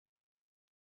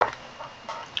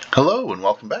Hello and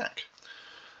welcome back.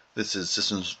 This is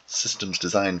Systems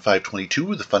Design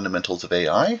 522, The Fundamentals of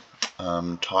AI,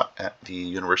 taught at the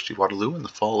University of Waterloo in the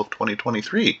fall of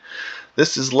 2023.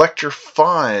 This is Lecture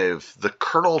 5, The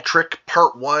Kernel Trick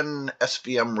Part 1,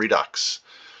 SVM Redux.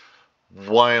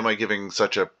 Why am I giving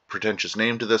such a pretentious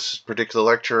name to this particular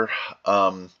lecture?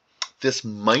 This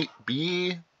might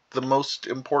be the most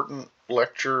important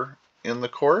lecture in the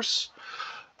course.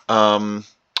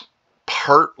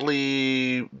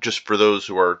 Partly just for those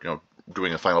who are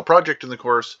doing a final project in the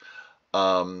course.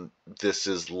 This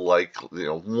is like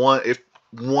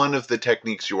one of the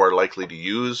techniques you are likely to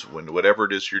use when whatever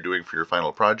it is you're doing for your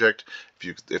final project,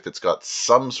 if it's got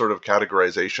some sort of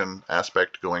categorization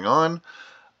aspect going on,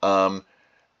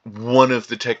 one of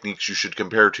the techniques you should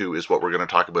compare to is what we're going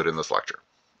to talk about in this lecture.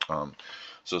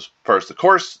 So as far as the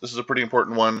course, this is a pretty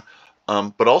important one.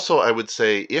 But also I would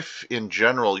say if in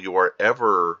general you are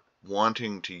ever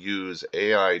wanting to use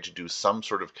AI to do some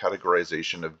sort of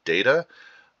categorization of data,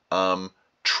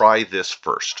 try this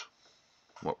first.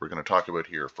 What we're going to talk about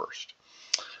here first.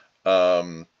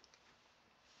 So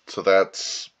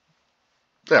that's,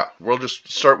 we'll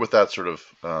just start with that sort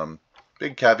of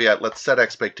big caveat. Let's set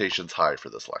expectations high for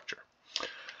this lecture.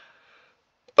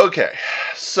 Okay,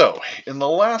 so in the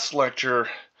last lecture,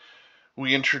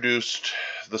 we introduced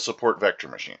the support vector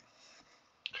machine.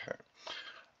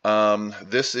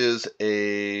 This is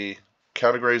a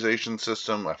categorization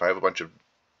system. If I have a bunch of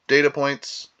data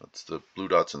points, that's the blue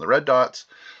dots and the red dots,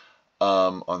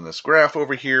 on this graph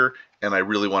over here, and I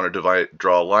really want to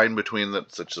draw a line between them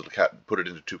such that put it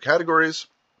into two categories.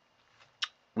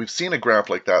 We've seen a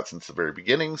graph like that since the very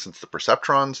beginning, since the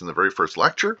perceptrons in the very first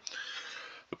lecture.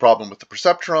 The problem with the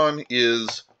perceptron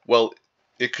is, well,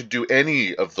 it could do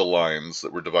any of the lines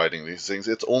that were dividing these things.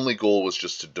 Its only goal was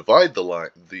just to divide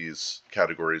these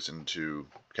categories into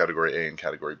category A and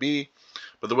category B,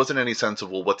 but there wasn't any sense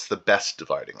of, well, what's the best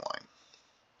dividing line?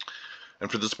 And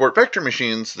for the support vector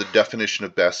machines, the definition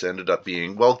of best ended up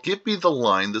being, well, give me the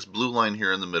line, this blue line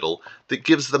here in the middle, that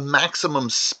gives the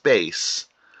maximum space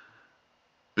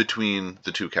between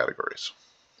the two categories.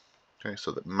 Okay, so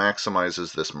that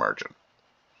maximizes this margin.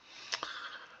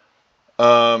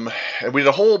 And we did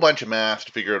a whole bunch of math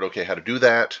to figure out, okay, how to do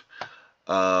that.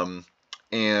 And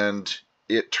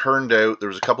it turned out there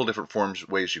was a couple different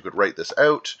ways you could write this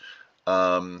out.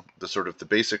 The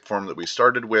basic form that we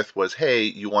started with was, hey,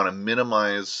 you want to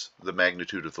minimize the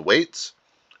magnitude of the weights,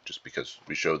 just because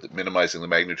we showed that minimizing the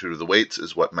magnitude of the weights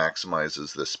is what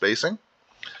maximizes this spacing.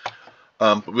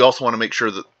 But we also want to make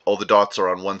sure that all the dots are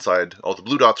on one side, all the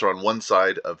blue dots are on one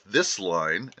side of this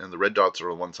line, and the red dots are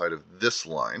on one side of this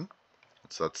line.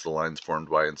 So that's the lines formed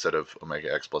by, instead of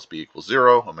omega x plus b equals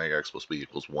 0, omega x plus b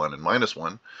equals 1 and minus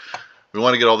 1. We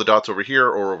want to get all the dots over here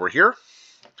or over here.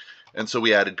 And so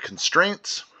we added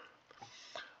constraints.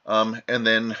 And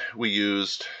then we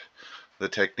used the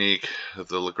technique of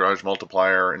the Lagrange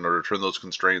multiplier in order to turn those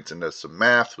constraints into some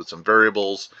math with some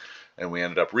variables. And we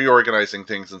ended up reorganizing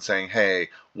things and saying, hey,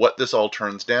 what this all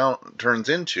turns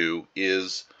into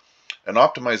is an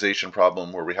optimization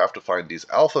problem where we have to find these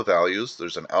alpha values.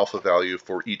 There's an alpha value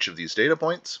for each of these data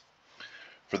points.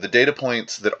 For the data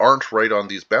points that aren't right on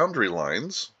these boundary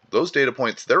lines, those data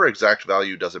points, their exact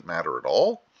value doesn't matter at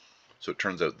all. So it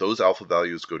turns out those alpha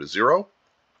values go to 0.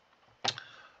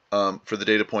 For the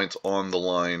data points on the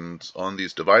lines, on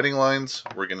these dividing lines,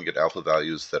 we're going to get alpha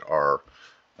values that are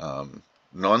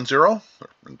non-zero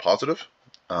and positive.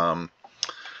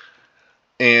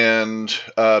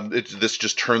 This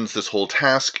just turns this whole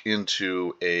task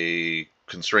into a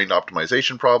constrained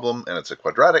optimization problem, and it's a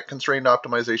quadratic constrained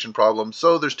optimization problem,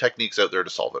 so there's techniques out there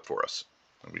to solve it for us.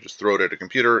 And we just throw it at a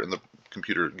computer, and the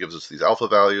computer gives us these alpha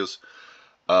values,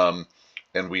 and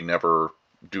we never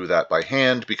do that by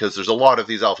hand because there's a lot of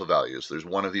these alpha values. There's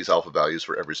one of these alpha values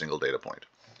for every single data point.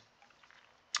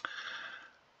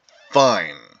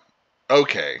 Fine.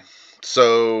 Okay,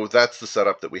 so that's the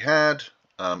setup that we had.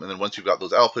 And then once you've got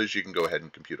those alphas, you can go ahead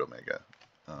and compute omega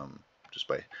just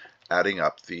by adding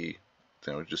up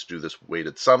just do this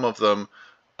weighted sum of them,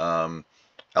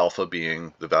 alpha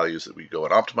being the values that we go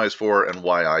and optimize for, and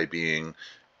yi being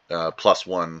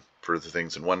 +1 for the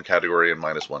things in one category and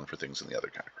 -1 for things in the other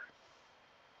category.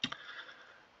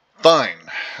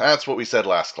 Fine, that's what we said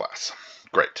last class.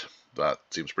 Great, that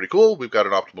seems pretty cool. We've got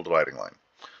an optimal dividing line.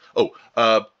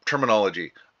 Oh,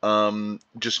 terminology.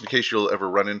 Just in case you'll ever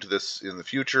run into this in the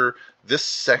future, this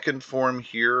second form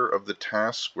here of the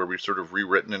task where we've sort of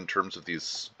rewritten in terms of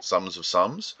these sums of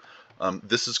sums,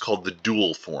 this is called the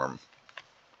dual form.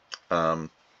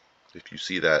 If you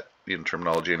see that in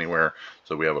terminology anywhere,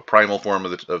 so we have a primal form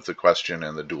of the question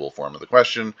and the dual form of the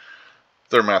question.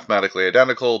 They're mathematically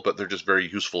identical, but they're just very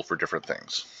useful for different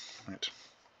things. Right.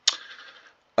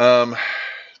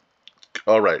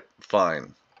 All right,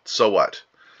 fine. So what?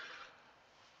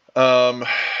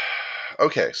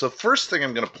 Okay, so first thing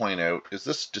I'm going to point out is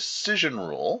this decision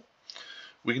rule.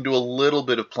 We can do a little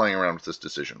bit of playing around with this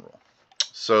decision rule.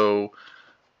 So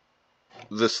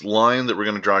this line that we're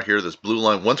going to draw here, this blue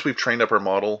line, once we've trained up our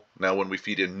model, now when we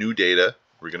feed in new data,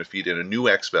 we're going to feed in a new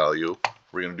x value.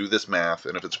 We're going to do this math,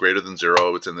 and if it's greater than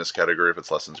 0, it's in this category. If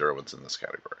it's less than 0, it's in this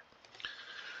category.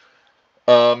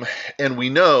 And we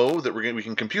know that we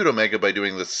can compute omega by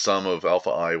doing the sum of alpha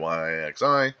I, y,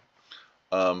 xi.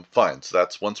 Fine. So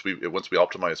that's once we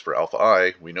optimize for alpha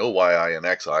I, we know yi and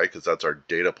xi because that's our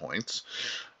data points.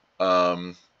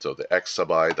 So the x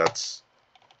sub I, that's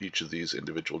each of these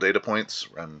individual data points,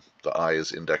 and the I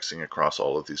is indexing across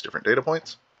all of these different data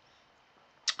points.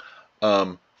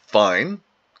 Fine.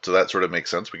 So that sort of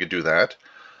makes sense. We could do that.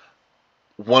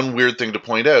 One weird thing to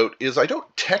point out is I don't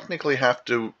technically have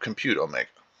to compute omega.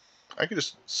 I can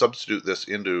just substitute this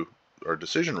into our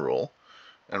decision rule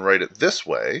and write it this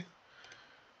way,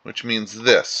 which means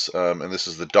this, and this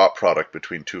is the dot product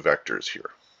between two vectors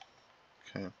here.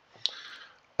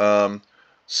 Okay.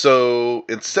 So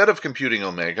instead of computing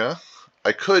omega,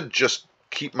 I could just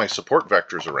keep my support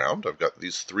vectors around. I've got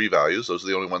these 3 values. Those are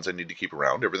the only ones I need to keep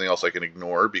around. Everything else I can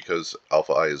ignore because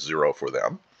alpha I is 0 for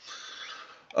them.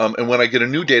 And when I get a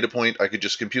new data point, I could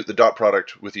just compute the dot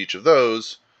product with each of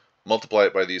those, multiply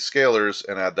it by these scalars,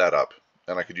 and add that up.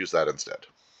 And I could use that instead.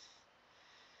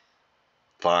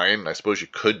 Fine, I suppose you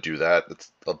could do that.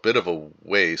 It's a bit of a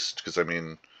waste, because, I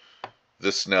mean,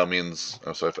 this now means,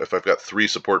 so if I've got 3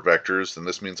 support vectors, then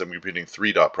this means I'm computing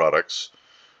 3 dot products.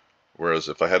 Whereas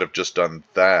if I had have just done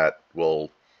that, well,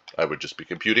 I would just be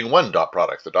computing 1 dot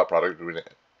product. The dot product would be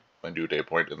my new data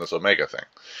point in this omega thing,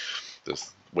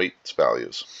 this weights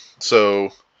values.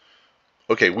 So,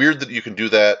 okay, weird that you can do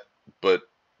that, but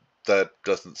that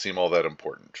doesn't seem all that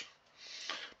important.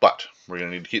 But we're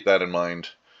going to need to keep that in mind.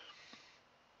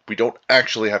 We don't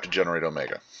actually have to generate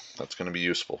omega. That's going to be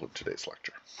useful in today's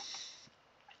lecture.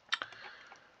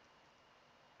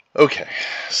 Okay,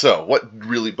 so what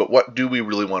do we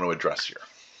really want to address here?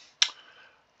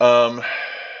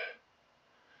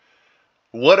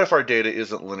 What if our data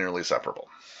isn't linearly separable?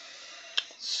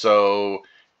 So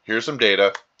here's some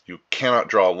data. You cannot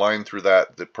draw a line through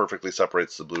that perfectly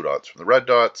separates the blue dots from the red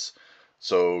dots.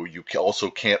 So you also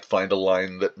can't find a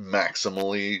line that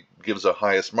maximally gives a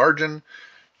highest margin.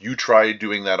 You try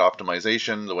doing that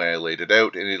optimization the way I laid it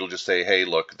out, and it'll just say, hey,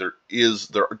 look, there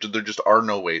just are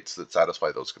no weights that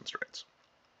satisfy those constraints.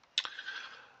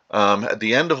 At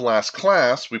the end of last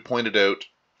class, we pointed out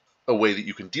a way that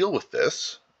you can deal with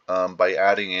this by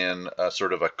adding in a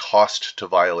sort of a cost to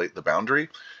violate the boundary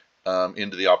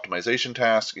into the optimization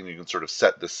task, and you can sort of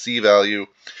set the C value.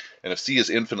 And if C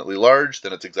is infinitely large,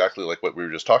 then it's exactly like what we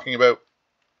were just talking about.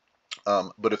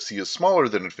 But if C is smaller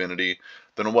than infinity,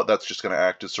 then what that's just going to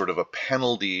act as sort of a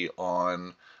penalty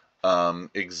on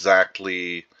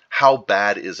exactly how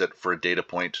bad is it for a data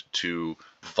point to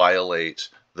violate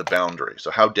the boundary.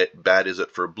 So how bad is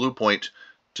it for a blue point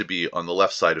to be on the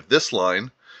left side of this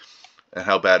line, and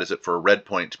how bad is it for a red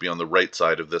point to be on the right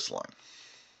side of this line.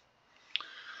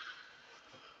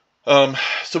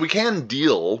 So we can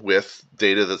deal with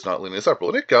data that's not linearly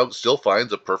separable, and it still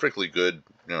finds a perfectly good,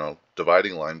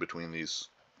 dividing line between these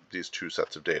 2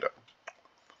 sets of data.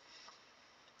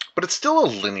 But it's still a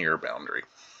linear boundary,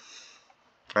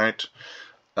 right?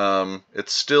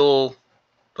 It's still,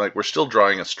 like, we're still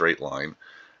drawing a straight line,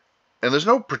 and there's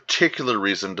no particular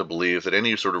reason to believe that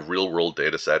any sort of real-world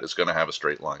data set is going to have a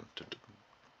straight line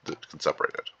that can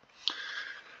separate it.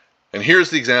 And here's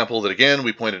the example that, again,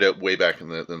 we pointed out way back in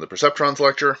the perceptrons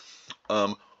lecture.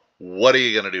 What are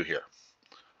you going to do here?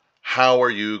 How are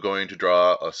you going to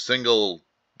draw a single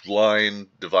line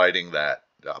dividing that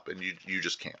up? And you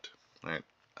just can't, right?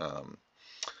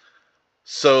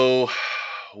 So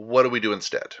what do we do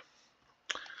instead?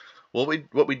 Well,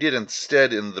 what we did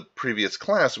instead in the previous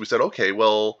class, we said, okay,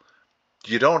 well,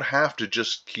 you don't have to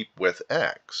just keep with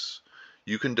X.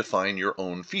 You can define your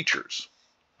own features.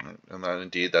 And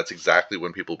indeed, that's exactly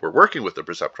when people were working with the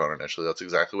perceptron initially. That's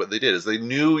exactly what they did, is they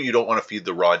knew you don't want to feed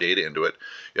the raw data into it.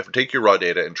 You have to take your raw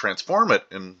data and transform it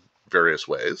in various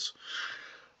ways.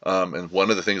 And one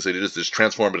of the things they did is just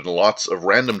transform it in lots of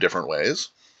random different ways.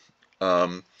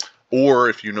 Or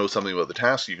if you know something about the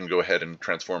task, you can go ahead and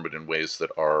transform it in ways that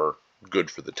are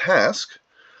good for the task.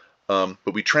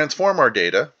 But we transform our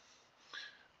data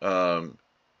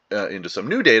into some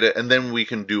new data, and then we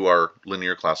can do our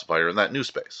linear classifier in that new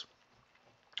space.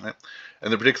 Right?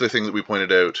 And the particular thing that we pointed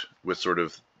out with sort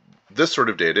of this sort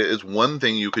of data is one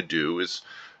thing you could do is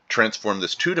transform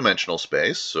this two-dimensional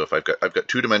space. So if I've got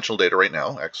two-dimensional data right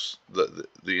now,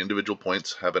 the individual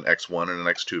points have an x1 and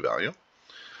an x2 value.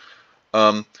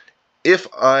 If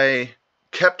I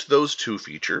kept those two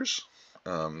features,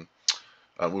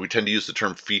 we tend to use the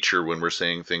term feature when we're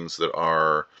saying things that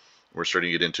are, we're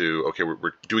starting to get into, okay,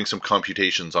 we're doing some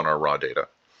computations on our raw data.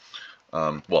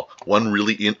 Well, one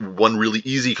really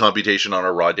easy computation on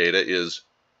our raw data is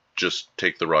just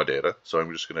take the raw data. So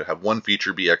I'm just going to have one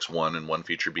feature be x1 and one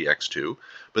feature be x2.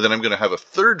 But then I'm going to have a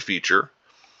third feature,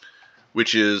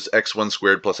 which is x1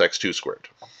 squared plus x2 squared.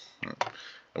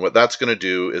 And what that's going to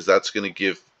do is that's going to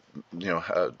give,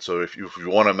 so if you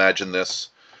want to imagine this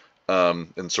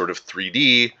in sort of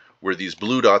 3D, where these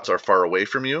blue dots are far away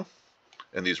from you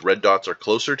and these red dots are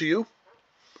closer to you,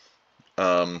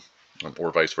 or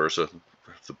vice versa.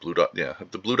 The blue dot,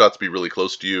 the blue dots be really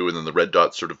close to you, and then the red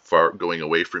dots sort of far going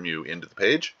away from you into the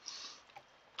page.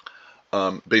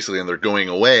 Basically, and they're going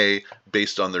away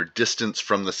based on their distance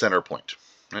from the center point.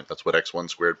 Right? That's what x1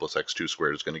 squared plus x2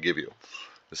 squared is going to give you.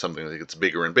 It's something that gets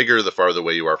bigger and bigger the farther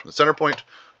away you are from the center point.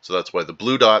 So that's why the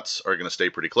blue dots are going to stay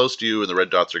pretty close to you, and the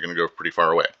red dots are going to go pretty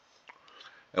far away.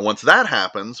 And once that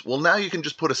happens, well, now you can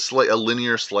just put a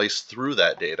linear slice through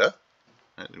that data.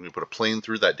 And we put a plane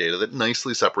through that data that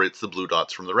nicely separates the blue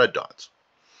dots from the red dots.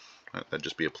 Right? That'd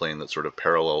just be a plane that's sort of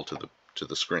parallel to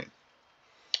the screen.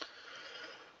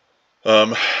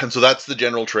 And so that's the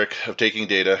general trick of taking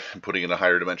data and putting it in a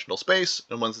higher dimensional space.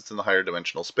 And once it's in the higher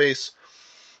dimensional space,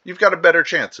 you've got a better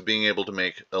chance of being able to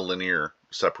make a linear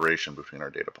separation between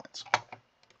our data points.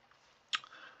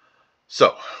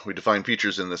 So we define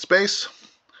features in this space.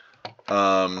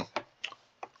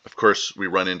 Of course, we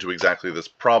run into exactly this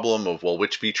problem of, well,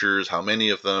 which features, how many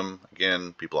of them?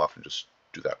 Again, people often just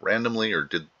do that randomly, or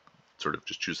did sort of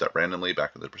just choose that randomly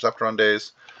back in the Perceptron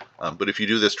days. But if you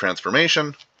do this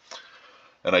transformation,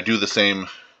 and I do the same,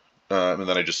 and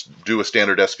then I just do a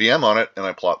standard SVM on it, and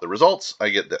I plot the results, I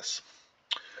get this.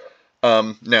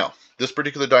 Now, this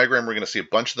particular diagram, we're going to see a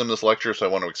bunch of them in this lecture, so I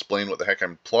want to explain what the heck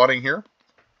I'm plotting here.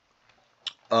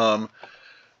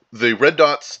 The red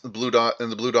dots, the blue dot,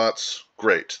 and the blue dots,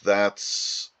 great.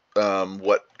 That's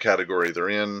what category they're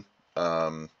in.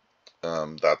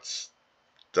 That's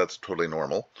totally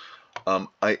normal.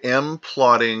 I am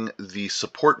plotting the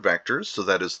support vectors, so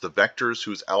that is the vectors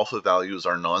whose alpha values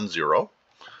are non-zero.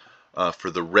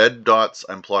 For the red dots,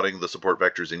 I'm plotting the support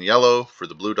vectors in yellow. For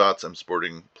the blue dots, I'm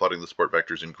plotting the support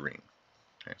vectors in green.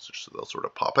 Okay, so they'll sort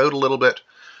of pop out a little bit.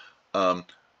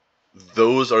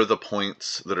 Those are the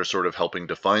points that are sort of helping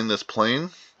define this plane.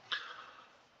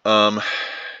 And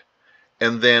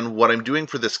then what I'm doing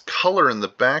for this color in the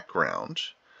background,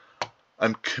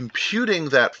 I'm computing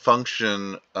that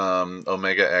function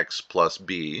omega x plus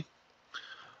b,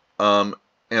 and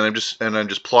I'm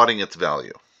just plotting its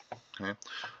value. Okay,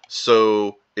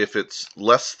 so if it's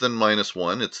less than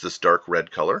 -1, it's this dark red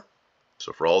color.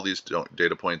 So for all these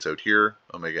data points out here,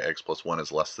 omega x plus 1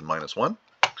 is less than -1.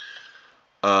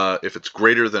 If it's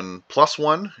greater than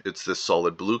 +1, it's this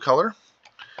solid blue color.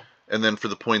 And then for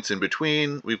the points in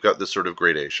between, we've got this sort of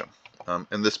gradation.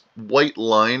 And this white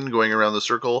line going around the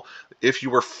circle, if you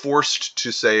were forced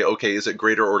to say, okay, is it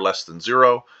greater or less than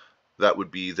 0, that would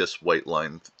be this white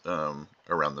line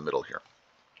around the middle here.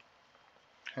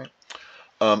 Okay.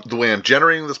 The way I'm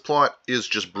generating this plot is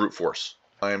just brute force.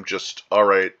 I am just, all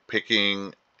right,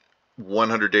 picking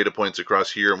 100 data points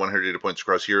across here and 100 data points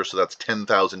across here, so that's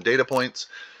 10,000 data points.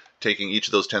 Taking each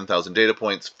of those 10,000 data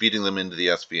points, feeding them into the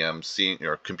SVM,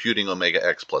 computing omega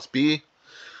x plus b.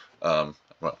 Well,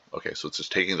 okay, so it's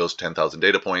just taking those 10,000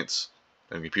 data points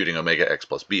and computing omega x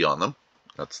plus b on them.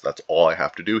 That's all I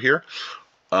have to do here.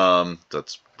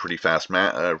 That's pretty fast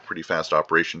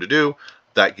operation to do.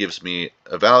 That gives me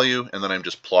a value, and then I'm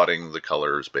just plotting the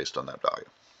colors based on that value.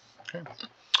 Okay,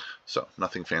 so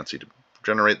nothing fancy to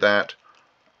generate that,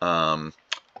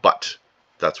 but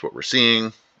that's what we're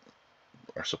seeing.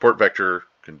 Our support vector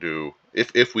can do,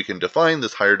 if we can define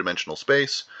this higher dimensional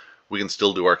space, we can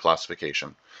still do our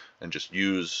classification and just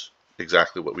use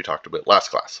exactly what we talked about last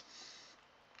class.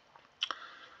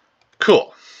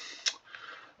 Cool.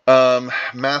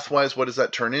 Math-wise, what does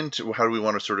that turn into? How do we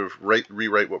want to sort of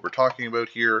rewrite what we're talking about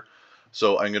here?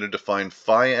 So I'm going to define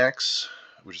phi x,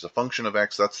 which is a function of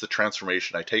x. That's the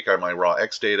transformation. I take my raw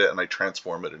x data and I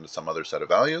transform it into some other set of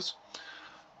values.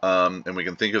 And we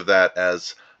can think of that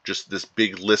as just this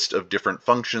big list of different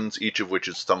functions, each of which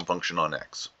is some function on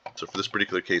x. So for this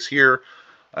particular case here,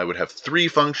 I would have 3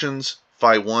 functions.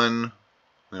 Phi 1,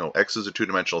 x is a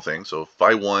two-dimensional thing, so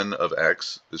phi 1 of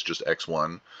x is just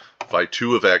x1. Phi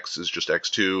 2 of x is just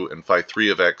x2, and phi 3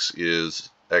 of x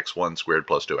is x1 squared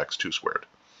plus 2x2 squared.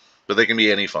 But they can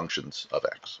be any functions of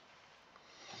x.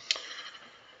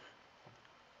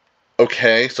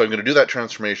 Okay, so I'm going to do that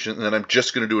transformation, and then I'm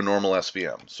just going to do a normal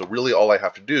SVM. So really all I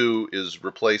have to do is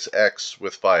replace x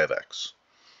with phi of x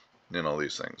in all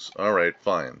these things. All right,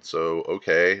 fine. So,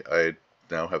 okay, I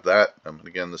now have that.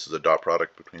 Again, this is a dot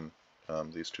product between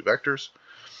these two vectors.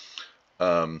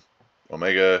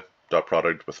 Omega dot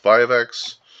product with phi of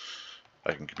x.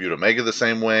 I can compute omega the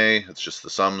same way. It's just the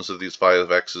sums of these phi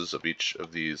of x's of each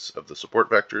of these of the support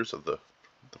vectors of the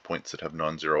points that have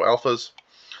non-zero alphas.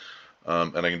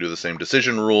 And I can do the same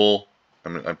decision rule.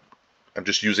 I'm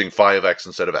just using phi of x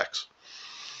instead of x.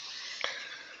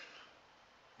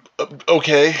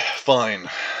 Okay, fine.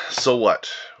 So what?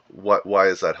 Why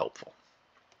is that helpful?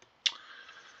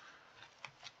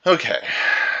 Okay,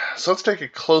 so let's take a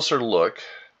closer look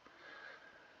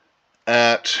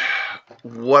at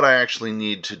what I actually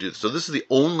need to do. So this is the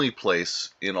only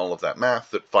place in all of that math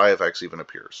that phi of x even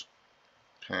appears.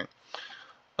 Okay.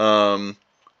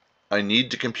 I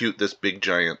need to compute this big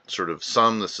giant sort of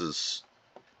sum. This is,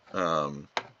 all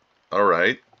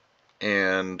right,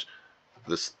 and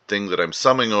this thing that I'm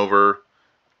summing over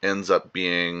ends up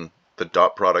being the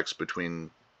dot products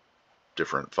between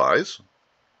different phi's.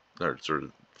 They're sort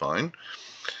of fine.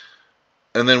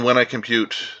 And then when I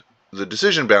compute the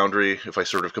decision boundary, if I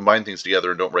sort of combine things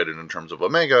together and don't write it in terms of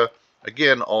omega,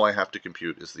 again, all I have to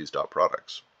compute is these dot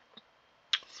products.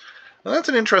 Now that's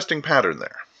an interesting pattern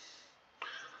there.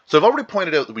 So I've already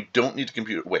pointed out that we don't need to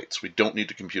compute weights. We don't need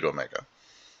to compute omega.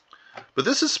 But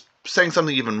this is saying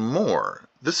something even more.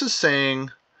 This is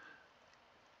saying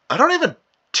I don't even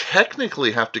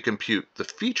technically have to compute the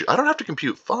feature. I don't have to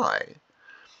compute phi.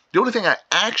 The only thing I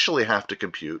actually have to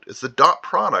compute is the dot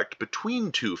product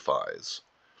between two phi's.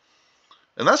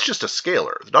 And that's just a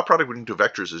scalar. The dot product between two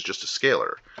vectors is just a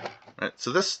scalar. Right?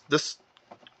 So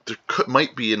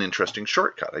might be an interesting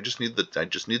shortcut. I just need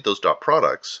those dot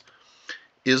products.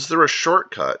 Is there a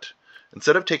shortcut,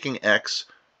 instead of taking x,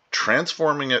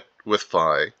 transforming it with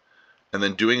phi, and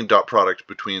then doing a dot product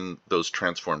between those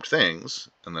transformed things,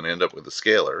 and then end up with a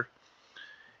scalar,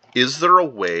 is there a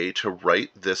way to write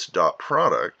this dot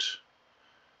product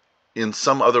in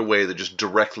some other way that just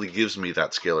directly gives me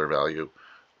that scalar value,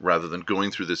 rather than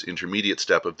going through this intermediate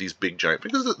step of these big giant,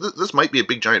 because this might be a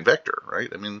big giant vector, right?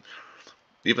 I mean,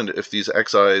 even if these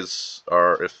xi's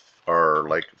are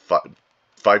like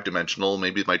five-dimensional,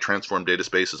 maybe my transform data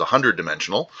space is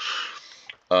 100-dimensional.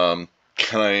 Can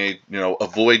I,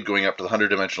 avoid going up to the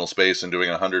 100-dimensional space and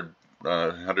doing a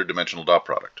 100-dimensional dot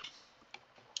product?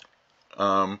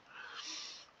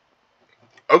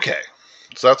 Okay,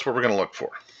 so that's what we're going to look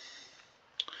for.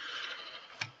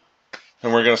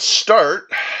 And we're going to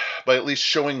start by at least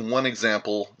showing one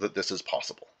example that this is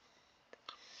possible.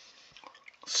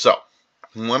 So,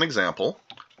 one example,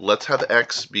 let's have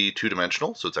x be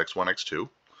two-dimensional, so it's x1,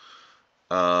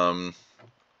 x2.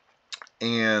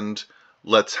 And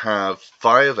let's have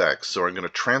phi of x, so I'm going to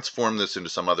transform this into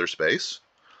some other space.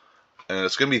 And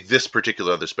it's going to be this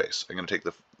particular other space. I'm going to take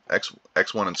the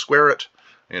x1 and square it.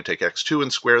 I'm going to take x2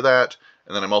 and square that.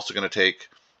 And then I'm also going to take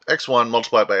x1,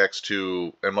 multiply it by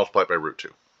x2, and multiply it by root 2.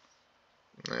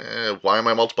 Why am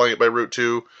I multiplying it by root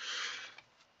 2?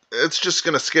 It's just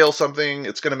going to scale something.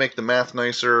 It's going to make the math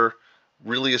nicer.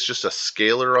 Really, it's just a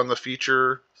scalar on the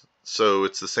feature. So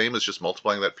it's the same as just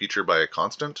multiplying that feature by a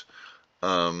constant.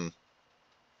 So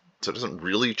it doesn't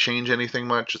really change anything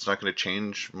much. It's not going to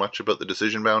change much about the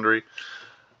decision boundary.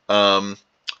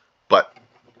 But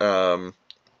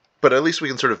at least we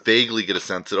can sort of vaguely get a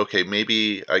sense that, okay,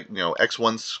 maybe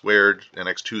x1 squared and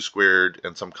x2 squared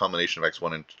and some combination of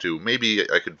x1 and 2, maybe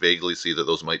I could vaguely see that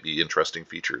those might be interesting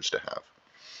features to have.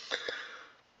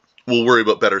 We'll worry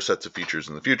about better sets of features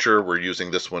in the future. We're using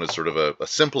this one as sort of a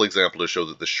simple example to show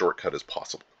that this shortcut is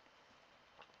possible.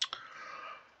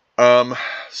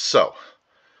 So,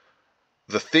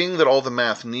 the thing that all the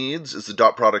math needs is the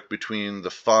dot product between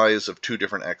the phi's of two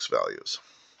different x values.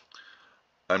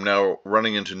 I'm now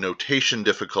running into notation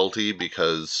difficulty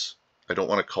because I don't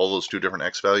want to call those two different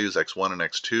x values x1 and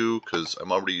x2, because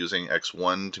I'm already using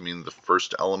x1 to mean the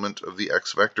first element of the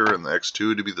x vector and the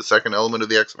x2 to be the second element of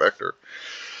the x vector.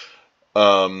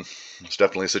 It's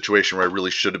definitely a situation where I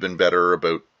really should have been better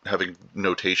about having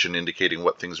notation indicating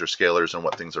what things are scalars and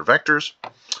what things are vectors.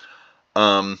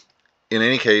 In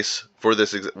any case, for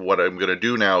this, what I'm going to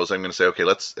do now is I'm going to say, okay,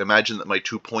 let's imagine that my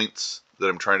 2 points that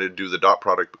I'm trying to do the dot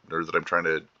product, or that I'm trying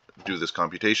to do this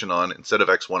computation on, instead of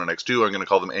x1 and x2, I'm going to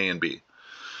call them a and b.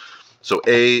 So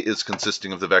a is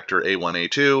consisting of the vector a1,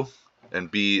 a2,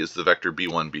 and b is the vector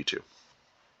b1, b2.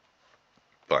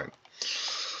 Fine.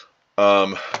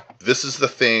 This is the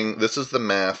thing, this is the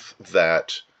math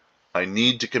that I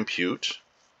need to compute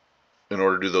in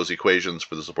order to do those equations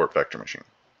for the support vector machine.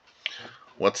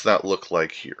 What's that look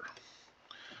like here?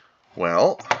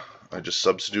 Well, I just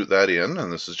substitute that in,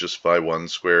 and this is just phi 1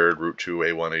 squared root 2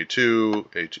 a1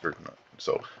 a2 a2, or not.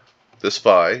 So this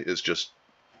phi is just,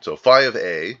 so phi of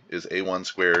a is a1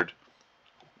 squared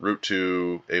root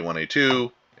 2 a1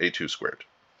 a2 a2 squared.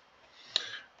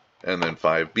 And then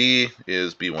phi of b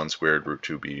is b1 squared root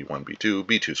 2 b1 b2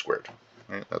 b2 squared.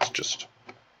 Right, that's just,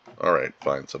 all right,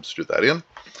 fine, substitute that in.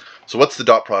 So what's the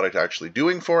dot product actually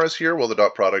doing for us here? Well, the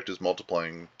dot product is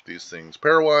multiplying these things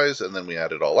pairwise, and then we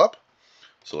add it all up.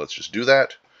 So let's just do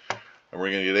that. And we're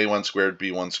going to get a1 squared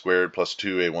b1 squared plus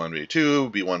 2a1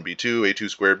 b2 b1 b2 a2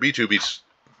 squared b2 b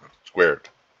squared.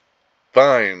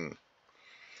 Fine.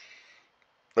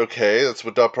 Okay, that's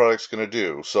what dot product's going to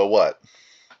do. So what?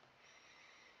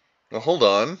 Now hold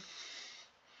on.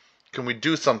 Can we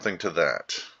do something to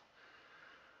that?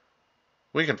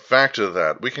 We can factor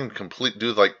that. We can complete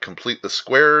the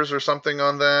squares or something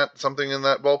on that, something in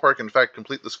that ballpark. In fact,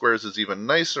 complete the squares is even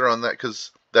nicer on that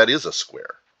because that is a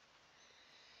square.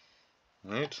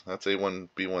 Right? That's a1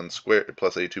 b1 squared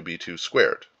plus a2 b2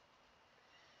 squared.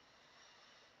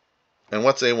 And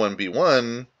what's a1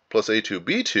 b1 plus a2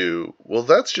 b2? Well,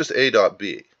 that's just a dot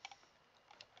b.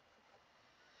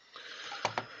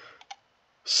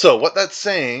 So what that's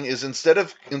saying is instead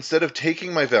of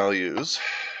taking my values,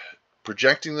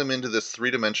 projecting them into this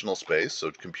three-dimensional space,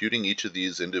 so computing each of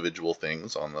these individual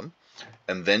things on them,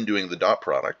 and then doing the dot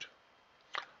product,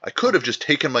 I could have just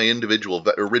taken my individual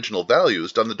original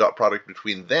values, done the dot product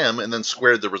between them, and then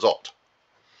squared the result.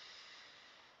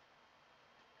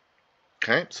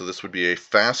 Okay, so this would be a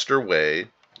faster way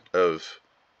of,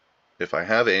 if I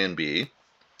have A and B,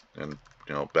 and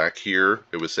back here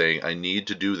it was saying I need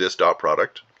to do this dot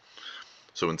product.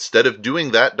 So instead of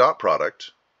doing that dot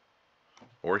product,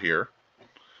 or here,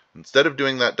 instead of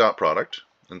doing that dot product,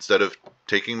 instead of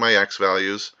taking my x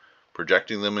values,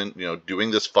 projecting them in,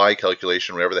 doing this phi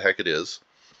calculation, whatever the heck it is,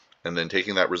 and then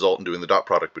taking that result and doing the dot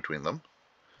product between them,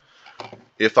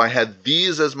 if I had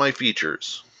these as my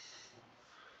features,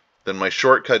 then my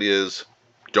shortcut is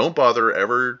don't bother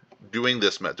ever doing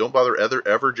this math. Don't bother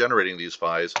ever generating these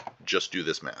phi's. Just do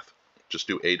this math. Just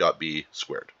do a dot b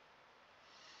squared.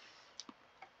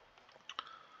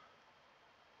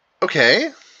 Okay,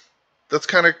 that's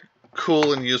kind of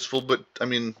cool and useful, but I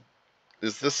mean,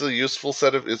 is this a useful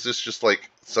set of, is this just like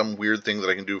some weird thing that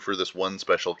I can do for this one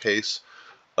special case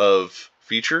of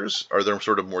features? Are there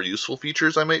sort of more useful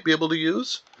features I might be able to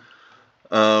use?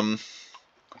 So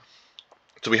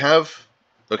we have,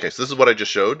 okay, so this is what I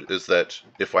just showed, is that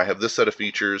if I have this set of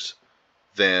features,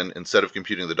 then instead of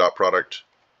computing the dot product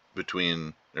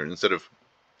between, or instead of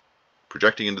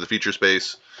projecting into the feature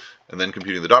space and then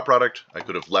computing the dot product, I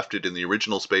could have left it in the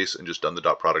original space and just done the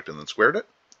dot product and then squared it.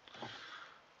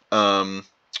 So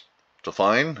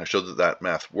fine, I showed that that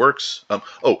math works.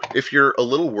 Oh, if you're a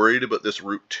little worried about this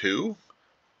root 2,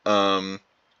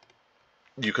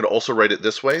 you could also write it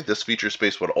this way. This feature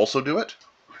space would also do it.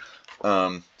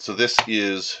 So this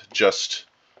is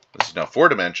now 4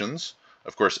 dimensions.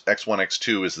 Of course, x1,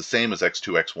 x2 is the same as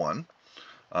x2, x1.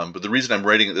 But the reason I'm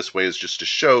writing it this way is just to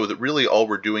show that really all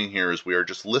we're doing here is we are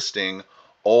just listing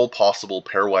all possible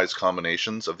pairwise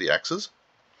combinations of the x's.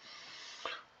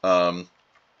 And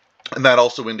that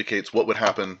also indicates what would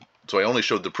happen. So I only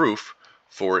showed the proof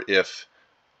for if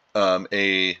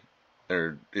A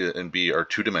and B are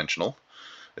 2-dimensional.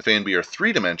 If A and B are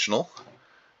 3-dimensional,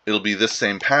 it'll be this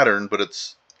same pattern, but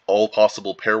it's all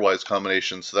possible pairwise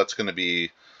combinations. So that's going to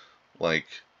be like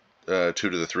 2 to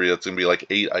the 3. That's going to be like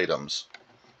 8 items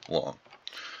long,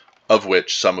 of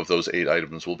which some of those 8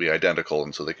 items will be identical,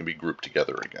 and so they can be grouped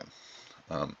together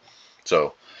again.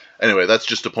 So anyway, that's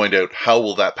just to point out how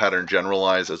will that pattern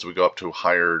generalize as we go up to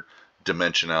higher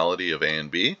dimensionality of A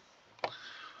and B.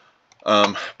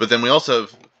 But then we also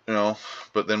have,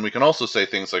 but then we can also say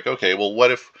things like, okay, well,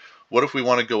 what if we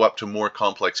want to go up to more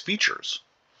complex features?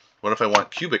 What if I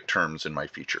want cubic terms in my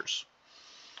features?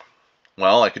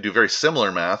 Well, I could do very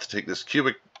similar math, take this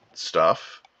cubic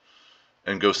stuff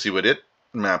and go see what it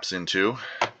maps into.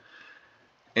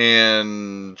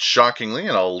 And shockingly,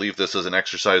 and I'll leave this as an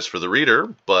exercise for the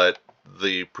reader, but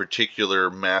the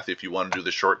particular math, if you want to do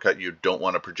the shortcut, you don't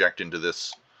want to project into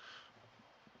these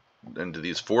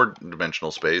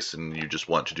 4-dimensional space, and you just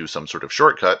want to do some sort of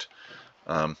shortcut.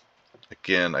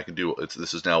 Again, I can do,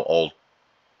 this is now all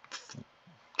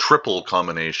triple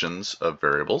combinations of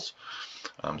variables.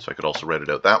 So I could also write it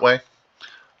out that way.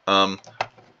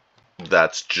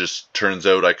 That's just, turns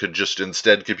out I could just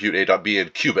instead compute a dot b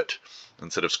and cube it,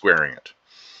 instead of squaring it.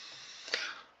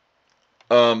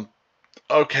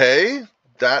 Okay,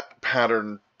 that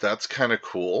pattern, that's kind of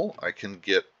cool. I can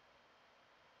get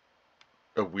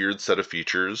a weird set of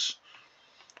features.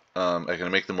 I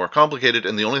can make them more complicated,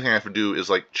 and the only thing I have to do is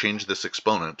like change this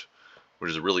exponent,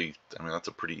 which is really, I mean, that's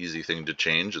a pretty easy thing to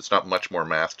change. It's not much more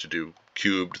math to do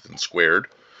cubed than squared.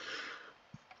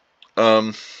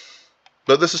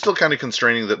 But this is still kind of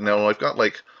constraining that now I've got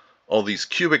like all these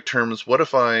cubic terms. What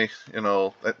if I,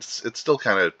 it's still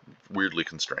kind of weirdly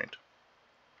constrained.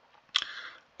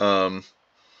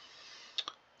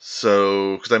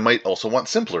 So, because I might also want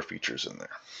simpler features in there.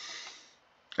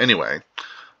 Anyway,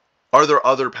 are there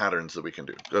other patterns that we can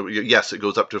do? Yes, it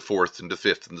goes up to fourth and to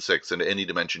fifth and to sixth, and to any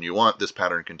dimension you want, this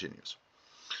pattern continues.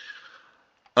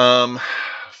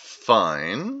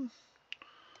 Fine.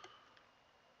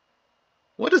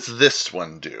 What does this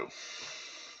one do?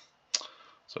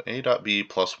 So a dot b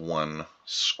plus 1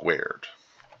 squared.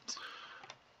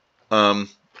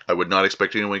 I would not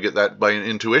expect anyone to get that by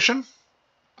intuition.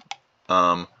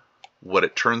 What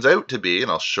it turns out to be, and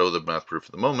I'll show the math proof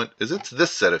in the moment, is it's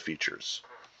this set of features.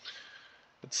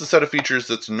 It's the set of features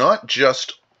that's not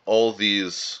just all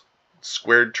these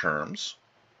squared terms,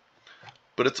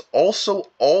 but it's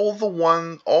also all the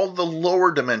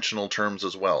lower dimensional terms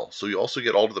as well. So you also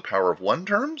get all to the power of 1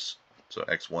 terms, so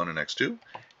x1 and x2,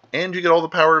 and you get all the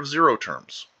power of 0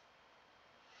 terms.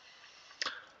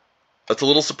 That's a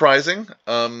little surprising.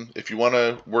 If you want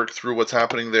to work through what's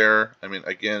happening there, I mean,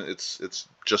 again, it's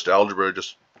just algebra.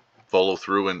 Just follow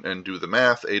through and do the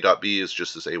math. A dot b is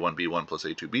just this a1b1 plus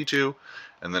a2b2.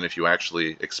 And then if you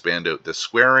actually expand out this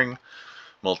squaring,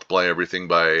 multiply everything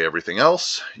by everything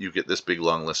else, you get this big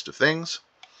long list of things,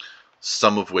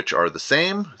 some of which are the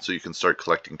same. So you can start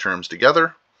collecting terms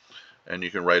together. And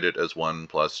you can write it as 1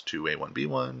 plus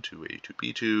 2a1b1,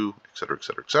 2a2b2, etc.,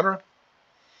 etc., etc.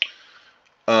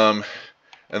 And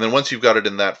then once you've got it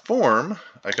in that form,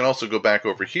 I can also go back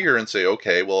over here and say,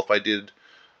 okay, well, if I did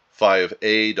phi of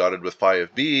A dotted with phi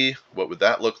of B, what would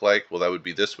that look like? Well, that would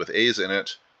be this with A's in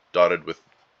it, dotted with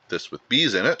this with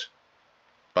B's in it.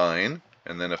 Fine.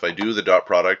 And then if I do the dot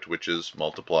product, which is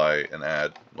multiply and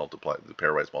add, multiply, the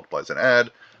pairwise multiplies and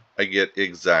add, I get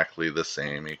exactly the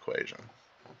same equation.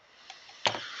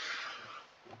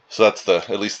 So that's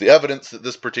at least the evidence that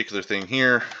this particular thing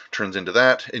here turns into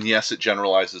that. And yes, it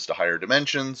generalizes to higher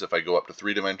dimensions. If I go up to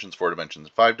 3 dimensions, 4 dimensions,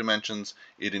 5 dimensions,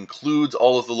 it includes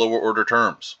all of the lower order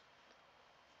terms,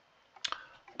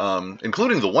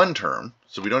 including the 1 term.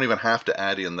 So we don't even have to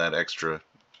add in that extra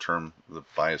term, the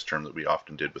bias term that we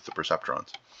often did with the perceptrons.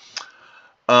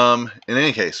 In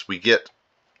any case, we get,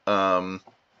 and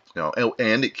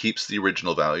it keeps the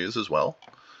original values as well.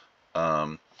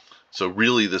 So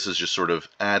really, this is just sort of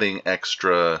adding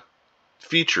extra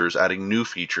features, adding new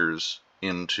features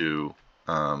into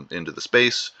the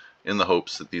space in the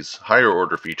hopes that these higher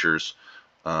order features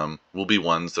will be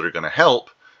ones that are going to help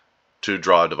to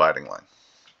draw a dividing line.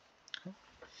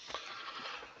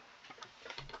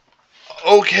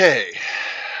 Okay,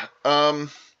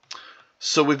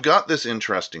 so we've got this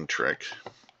interesting trick.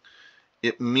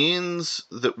 It means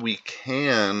that we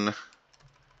can,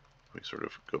 we sort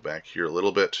of go back here a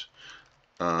little bit.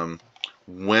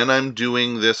 When I'm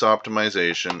doing this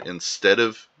optimization, instead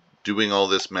of doing all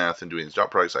this math and doing these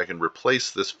dot products, I can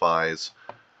replace this phi's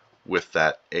with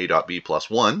that a dot b plus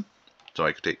 1. So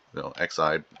I could take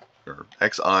xi or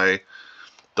xi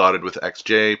dotted with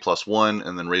xj plus 1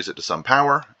 and then raise it to some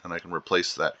power, and I can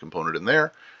replace that component in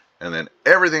there. And then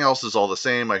everything else is all the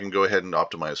same. I can go ahead and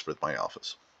optimize for my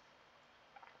alphas.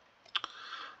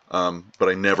 But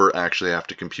I never actually have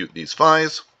to compute these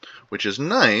phi's, which is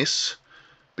nice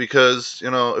because,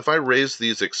 if I raise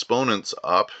these exponents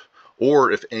up,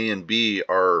 or if A and B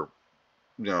are,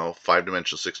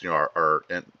 5-dimensional, 6, are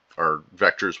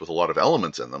vectors with a lot of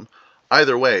elements in them,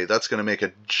 either way, that's going to make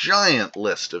a giant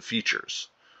list of features.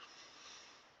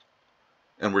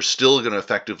 And we're still going to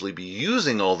effectively be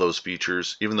using all those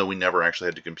features, even though we never actually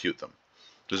had to compute them.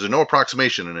 There's no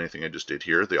approximation in anything I just did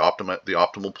here. The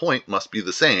optimal point must be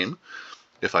the same.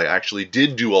 If I actually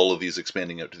did do all of these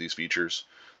expanding out to these features,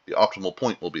 the optimal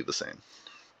point will be the same.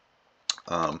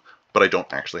 But I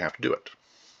don't actually have to do it.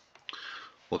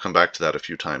 We'll come back to that a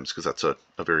few times because that's a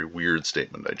very weird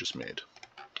statement I just made.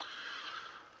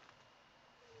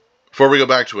 Before we go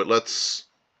back to it, let's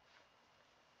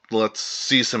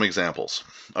see some examples.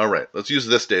 All right, let's use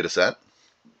this data set.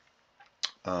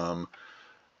 All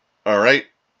right,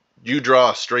 you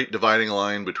draw a straight dividing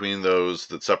line between those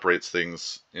that separates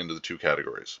things into the two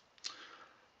categories.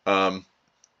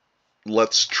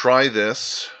 Let's try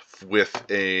this with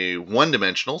a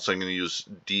 1-dimensional, so I'm going to use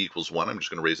d equals 1. I'm just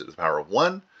going to raise it to the power of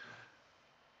 1.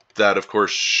 That, of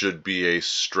course, should be a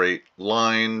straight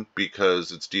line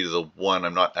because it's d to the 1.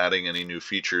 I'm not adding any new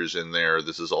features in there.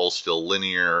 This is all still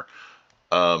linear.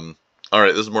 All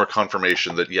right, this is more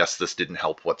confirmation that, yes, this didn't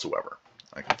help whatsoever.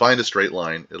 I can find a straight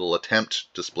line. It'll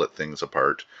attempt to split things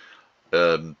apart.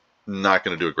 Not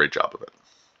going to do a great job of it.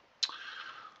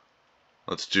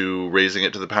 Let's do raising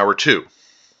it to the power 2.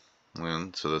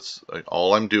 And so that's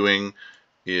all I'm doing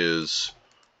is,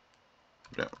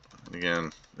 yeah,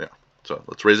 again, yeah. So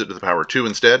let's raise it to the power 2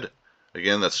 instead.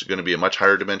 Again, that's going to be a much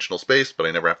higher dimensional space, but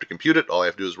I never have to compute it. All I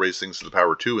have to do is raise things to the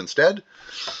power 2 instead.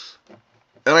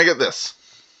 And I get this.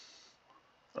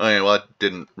 Okay, well, that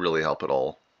didn't really help at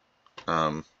all.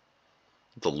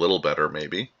 It's a little better,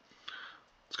 maybe.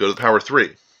 Let's go to the power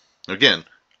 3. Again,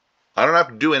 I don't have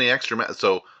to do any extra math,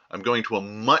 so I'm going to a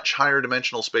much higher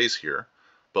dimensional space here,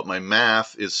 but my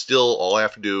math is still, all I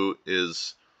have to do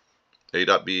is a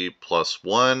dot b plus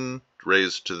 1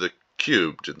 raised to the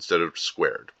cubed instead of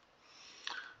squared.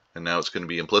 And now it's going to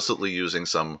be implicitly using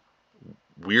some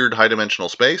weird high dimensional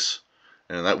space,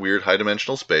 and in that weird high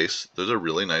dimensional space, there's a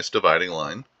really nice dividing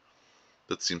line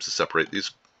that seems to separate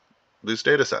these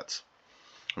data sets.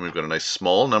 And we've got a nice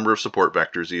small number of support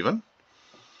vectors even,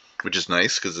 which is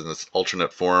nice because in this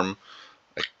alternate form,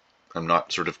 I'm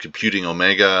not sort of computing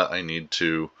omega. I need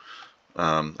to,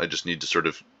 I just need to sort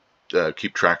of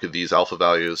keep track of these alpha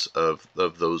values of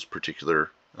those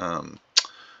particular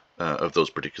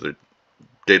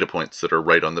data points that are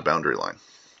right on the boundary line.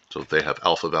 So they have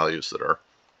alpha values that are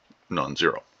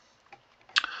non-zero.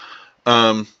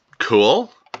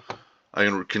 Cool. I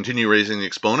can continue raising the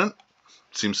exponent.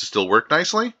 Seems to still work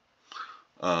nicely.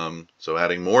 So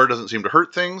adding more doesn't seem to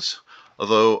hurt things,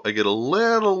 although I get a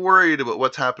little worried about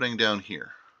what's happening down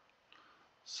here.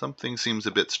 Something seems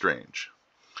a bit strange.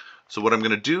 So what I'm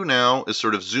going to do now is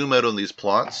sort of zoom out on these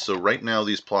plots. So right now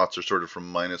these plots are sort of from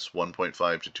minus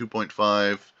 1.5 to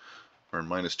 2.5, or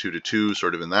minus 2 to 2,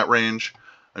 sort of in that range.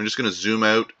 I'm just going to zoom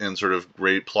out and sort of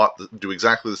do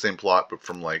exactly the same plot, but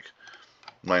from like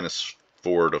minus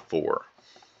 4 to 4.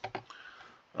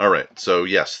 All right, so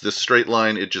yes, this straight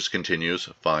line, it just continues.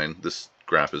 Fine, this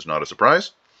graph is not a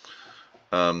surprise.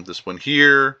 This one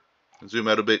here, zoom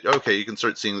out a bit. Okay, you can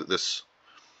start seeing that this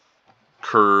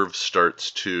curve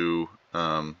starts to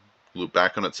loop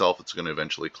back on itself. It's going to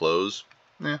eventually close.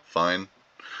 Fine.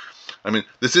 I mean,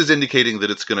 this is indicating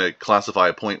that it's going to classify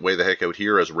a point way the heck out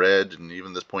here as red, and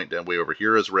even this point down way over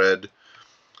here as red.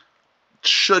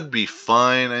 Should be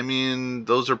fine. I mean,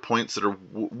 those are points that are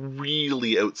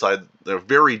really outside. They're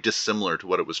very dissimilar to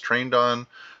what it was trained on,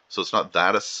 so it's not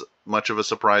that much of a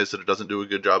surprise that it doesn't do a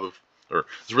good job of, or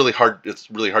it's really hard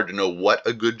to know what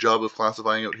a good job of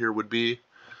classifying out here would be.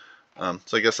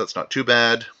 So I guess that's not too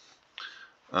bad.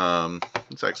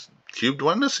 It's actually, cubed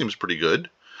oneness seems pretty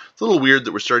good. It's a little weird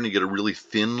that we're starting to get a really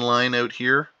thin line out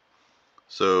here.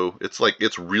 So it's like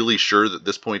it's really sure that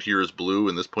this point here is blue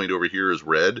and this point over here is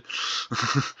red.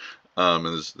 And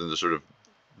there's sort of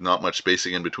not much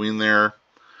spacing in between there.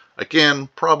 Again,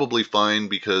 probably fine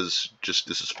because just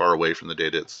this is far away from the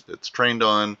data it's trained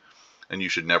on, and you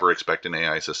should never expect an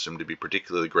AI system to be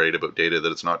particularly great about data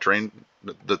that it's not trained,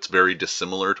 that's very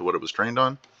dissimilar to what it was trained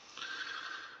on.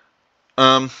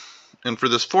 And for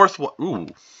this fourth one, ooh,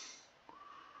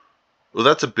 well,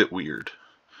 that's a bit weird.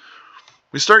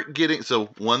 We start getting, so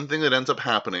one thing that ends up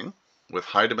happening with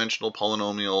high dimensional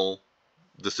polynomial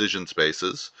decision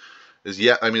spaces is,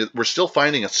 yeah, I mean, we're still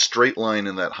finding a straight line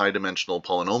in that high dimensional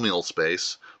polynomial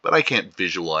space, but I can't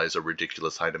visualize a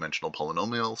ridiculous high dimensional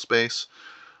polynomial space.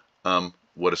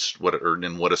 What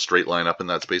a straight line up in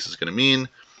that space is going to mean.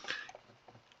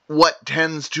 What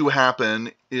tends to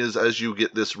happen is, as you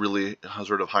get this really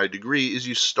sort of high degree, is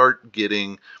you start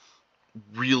getting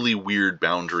really weird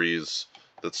boundaries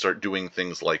that start doing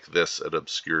things like this at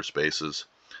obscure spaces.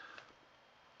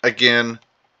 Again,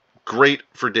 great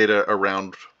for data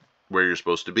around where you're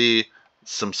supposed to be.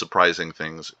 Some surprising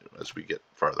things as we get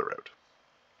farther out.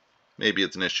 Maybe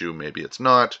it's an issue, maybe it's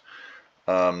not.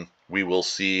 We will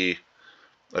see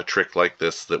a trick like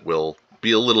this that will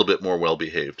be a little bit more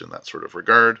well-behaved in that sort of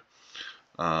regard.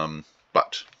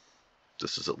 But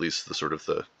this is at least the sort of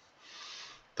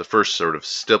the first sort of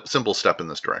simple step in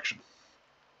this direction.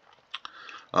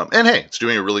 And hey, it's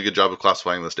doing a really good job of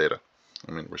classifying this data.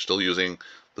 I mean, we're still using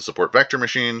the support vector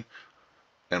machine,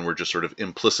 and we're just sort of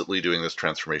implicitly doing this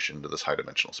transformation into this high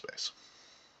dimensional space.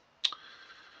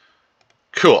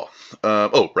 Cool.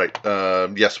 Oh, right.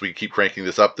 Yes, we keep cranking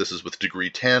this up. This is with degree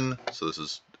 10, so this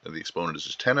is, the exponent is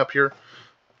just 10 up here.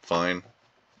 Fine.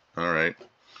 All right.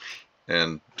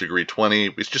 And degree 20,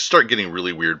 we just start getting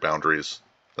really weird boundaries.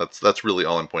 That's really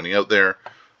all I'm pointing out there.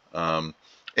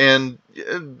 And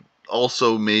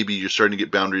also maybe you're starting to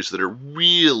get boundaries that are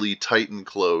really tight and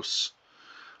close.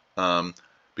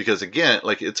 Because again,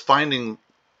 like it's finding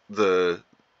the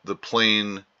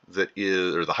plane that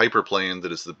is, or the hyperplane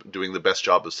that is doing the best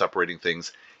job of separating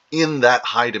things in that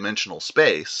high dimensional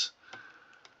space.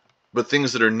 But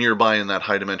things that are nearby in that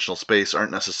high dimensional space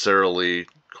aren't necessarily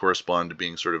correspond to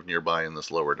being sort of nearby in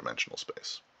this lower dimensional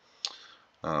space.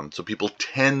 So people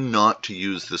tend not to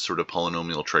use this sort of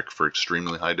polynomial trick for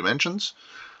extremely high dimensions,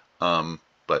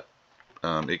 but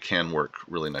it can work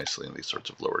really nicely in these sorts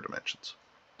of lower dimensions.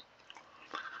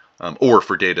 Or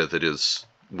for data that is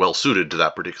well suited to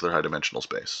that particular high dimensional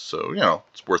space. So, you know,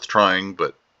 it's worth trying,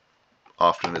 but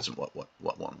often isn't what one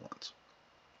wants.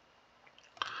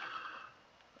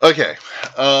 Okay,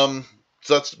 so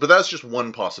that's just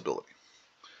one possibility.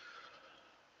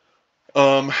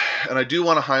 And I do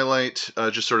want to highlight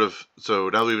just sort of, so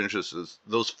now that we've introduced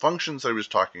those functions I was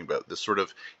talking about, this sort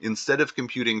of, instead of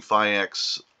computing phi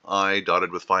x I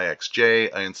dotted with phi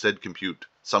xj, I instead compute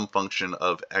some function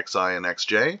of xi and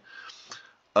xj.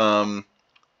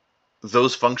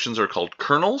 Those functions are called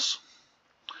kernels.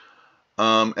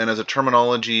 And as a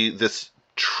terminology, this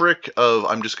trick of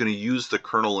I'm just going to use the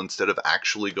kernel instead of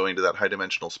actually going to that high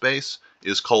dimensional space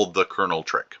is called the kernel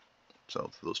trick. So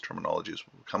those terminologies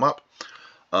will come up.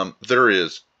 There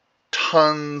is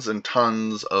tons and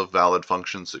tons of valid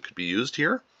functions that could be used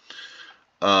here.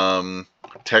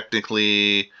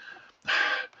 Technically,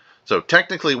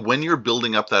 when you're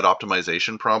building up that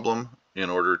optimization problem in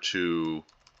order to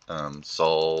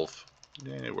solve,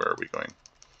 where are we going?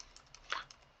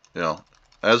 You know,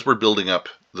 as we're building up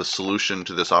the solution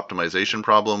to this optimization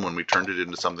problem, when we turned it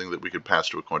into something that we could pass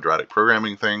to a quadratic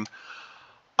programming thing,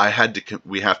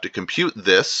 we have to compute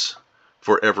this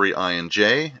for every I and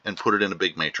j and put it in a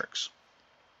big matrix.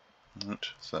 Right.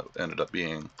 So that ended up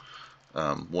being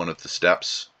one of the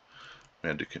steps. We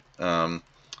had to,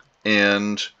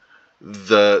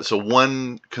 so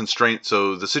one constraint,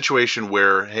 so the situation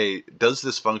where, hey, does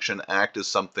this function act as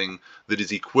something that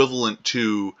is equivalent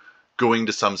to going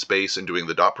to some space and doing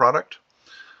the dot product?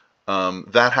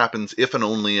 That happens if and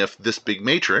only if this big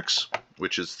matrix,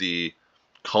 which is the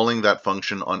calling that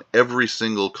function on every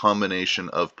single combination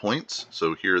of points.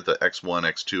 So here the x1,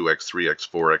 x2, x3,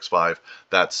 x4, x5,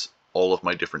 that's all of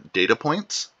my different data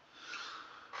points.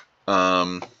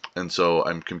 And so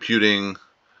I'm computing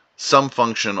some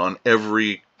function on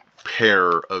every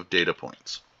pair of data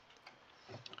points.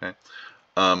 Okay.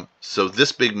 So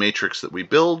this big matrix that we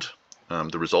build,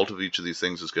 the result of each of these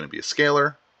things is going to be a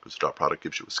scalar, because the dot product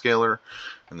gives you a scalar,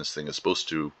 and this thing is supposed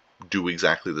to do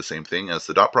exactly the same thing as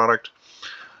the dot product.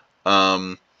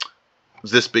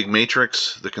 This big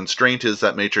matrix, the constraint is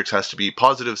that matrix has to be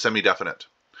positive semi-definite.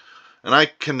 And I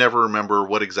can never remember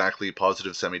what exactly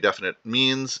positive semi-definite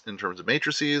means in terms of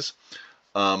matrices,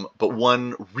 but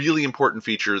one really important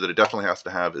feature that it definitely has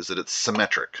to have is that it's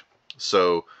symmetric.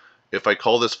 So if I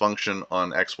call this function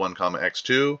on x1,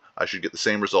 x2, I should get the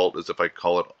same result as if I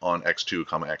call it on x2,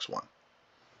 x1.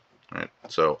 Right?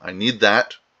 So I need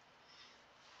that.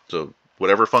 So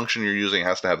whatever function you're using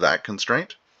has to have that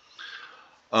constraint.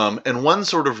 And one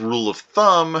sort of rule of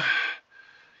thumb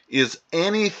is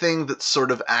anything that's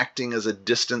sort of acting as a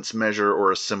distance measure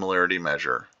or a similarity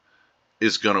measure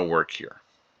is going to work here.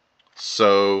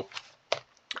 So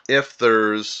if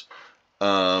there's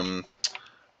so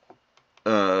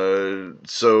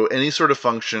any sort of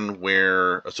function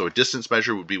where, so a distance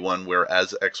measure would be one where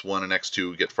as x1 and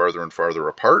x2 get farther and farther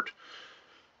apart,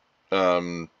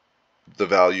 the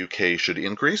value k should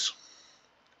increase,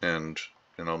 and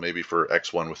maybe for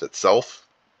x1 with itself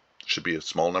should be a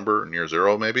small number near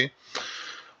 0 maybe.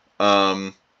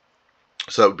 So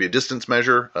that would be a distance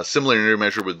measure. A similarity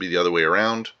measure would be the other way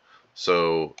around.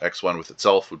 So x1 with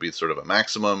itself would be sort of a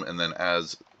maximum, and then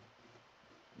as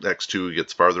x2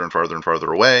 gets farther and farther and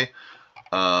farther away,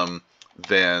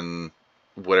 then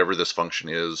whatever this function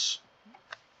is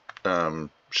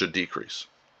should decrease.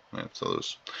 Right? So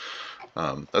those,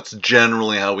 that's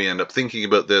generally how we end up thinking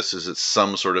about this, is it's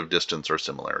some sort of distance or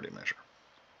similarity measure.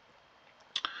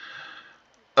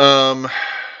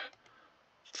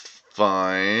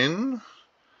 Fine.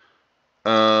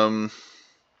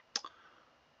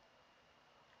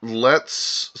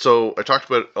 So I talked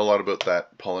a lot about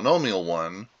that polynomial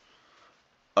one.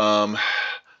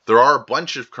 There are a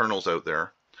bunch of kernels out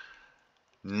there.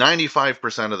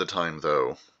 95% of the time,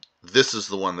 though, this is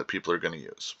the one that people are going to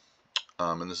use.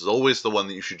 And this is always the one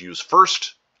that you should use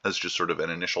first as just sort of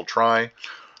an initial try.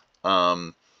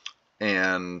 And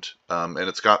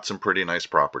it's got some pretty nice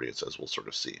properties, as we'll sort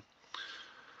of see.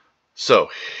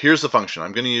 So here's the function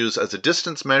I'm going to use as a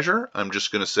distance measure. I'm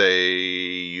just going to say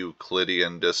you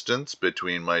Euclidean distance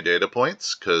between my data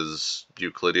points, because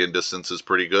Euclidean distance is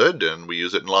pretty good and we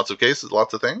use it in lots of cases,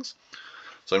 lots of things.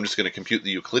 So I'm just going to compute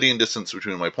the Euclidean distance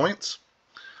between my points,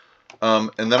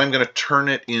 and then I'm going to turn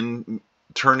it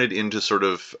into sort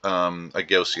of a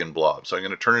Gaussian blob. So I'm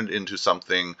going to turn it into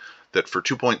something that for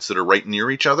 2 points that are right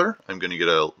near each other, I'm going to get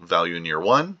a value near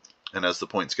 1, and as the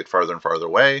points get farther and farther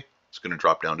away, it's going to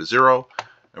drop down to 0,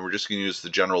 and we're just going to use the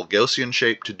general Gaussian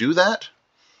shape to do that.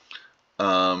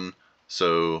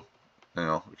 So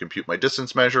we compute my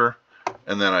distance measure,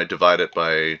 and then I divide it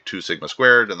by 2 sigma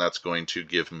squared, and that's going to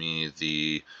give me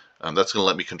the, that's going to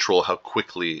let me control how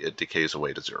quickly it decays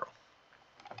away to 0.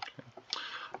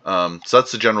 So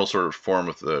that's the general sort of form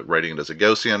of the writing it as a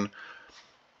Gaussian.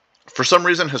 For some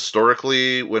reason,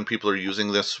 historically, when people are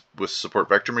using this with support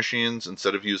vector machines,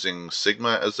 instead of using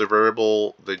sigma as their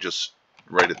variable, they just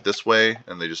write it this way,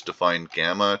 and they just define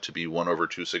gamma to be 1 over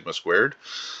 2 sigma squared.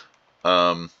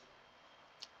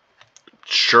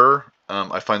 Sure,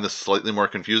 I find this slightly more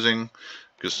confusing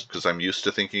because I'm used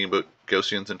to thinking about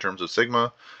Gaussians in terms of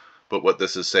sigma, but what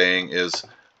this is saying is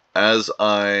as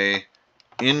I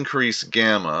increase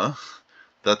gamma,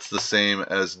 that's the same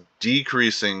as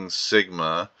decreasing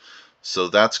sigma, so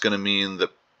that's going to mean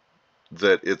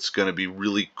that it's going to be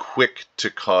really quick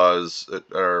to cause,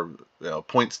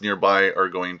 points nearby are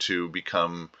going to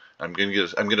become, I'm going to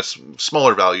get a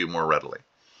smaller value more readily.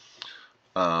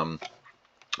 But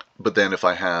then if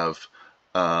I have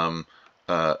a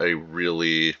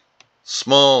really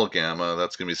small gamma,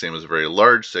 that's going to be the same as a very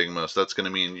large sigma, so that's going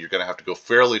to mean you're going to have to go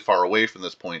fairly far away from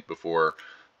this point before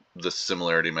this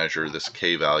similarity measure, this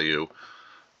k value,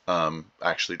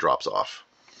 actually drops off,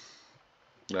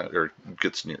 or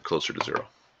gets closer to 0.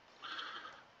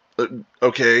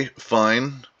 Okay,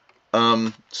 fine.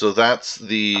 So that's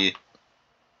the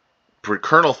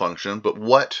kernel function, but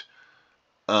what's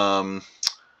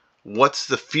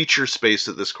the feature space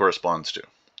that this corresponds to?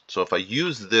 So if I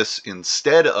use this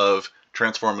instead of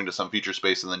transforming to some feature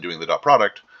space and then doing the dot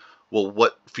product, well,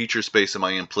 what feature space am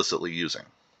I implicitly using?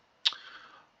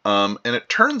 And it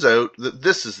turns out that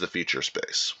this is the feature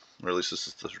space, or at least this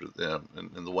is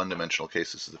in the one-dimensional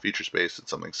case, this is the feature space.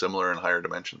 It's something similar in higher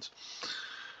dimensions.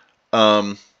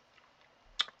 So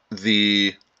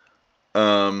this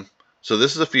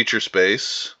is a feature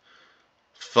space.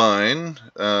 Fine.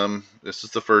 This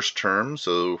is the first term,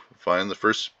 so fine. The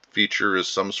first feature is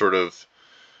some sort of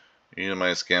e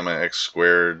minus gamma x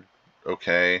squared.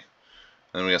 Okay.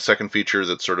 And then we have a second feature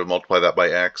that's sort of multiply that by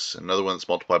x, another one that's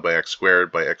multiplied by x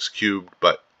squared by x cubed,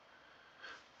 but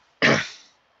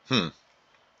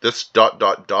this dot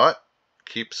dot dot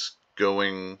keeps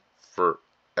going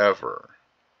forever.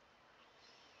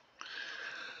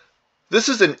 This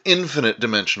is an infinite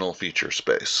dimensional feature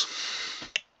space.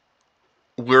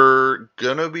 We're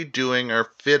going to be doing our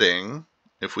fitting,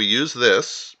 if we use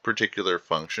this particular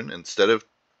function, instead of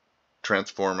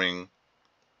transforming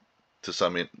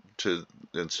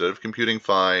instead of computing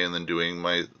phi and then doing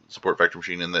my support vector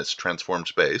machine in this transformed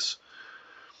space,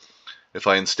 if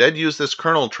I instead use this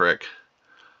kernel trick,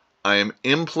 I am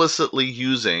implicitly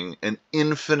using an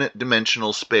infinite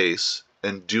dimensional space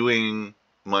and doing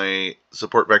my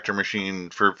support vector machine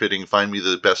for fitting find me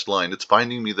the best line. It's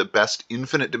finding me the best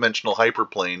infinite dimensional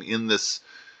hyperplane in this,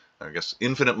 I guess,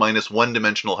 infinite minus one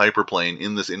dimensional hyperplane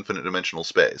in this infinite dimensional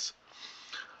space.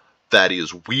 That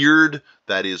is weird.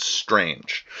 That is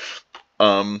strange.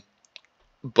 But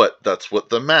that's what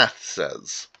the math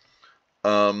says.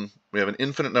 We have an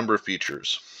infinite number of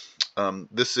features.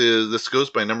 This goes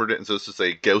by number, so this is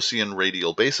a Gaussian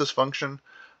radial basis function.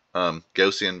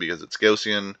 Gaussian because it's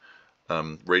Gaussian.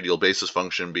 Radial basis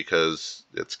function because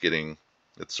the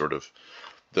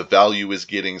value is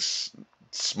getting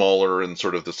smaller and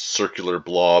sort of the circular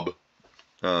blob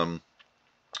around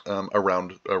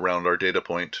our data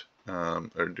point,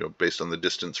 based on the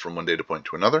distance from one data point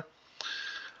to another.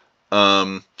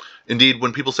 Indeed,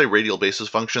 when people say radial basis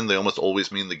function, they almost always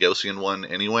mean the Gaussian one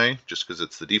anyway, just because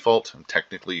it's the default. And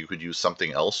technically, you could use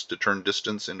something else to turn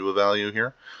distance into a value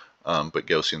here, but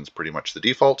Gaussian's pretty much the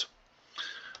default.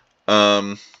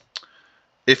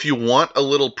 If you want a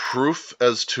little proof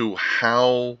as to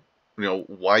how,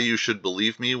 why you should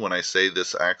believe me when I say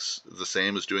this acts the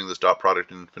same as doing this dot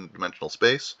product in infinite dimensional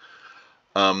space,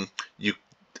 I'll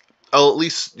at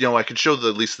least, I could show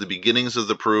at least the beginnings of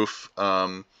the proof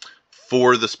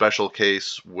for the special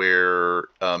case where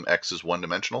x is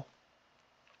one-dimensional.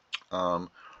 So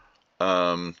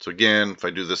again, if I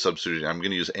do this substitution, I'm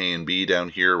going to use a and b down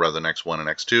here rather than x1 and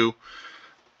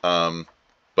x2.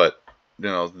 But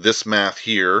this math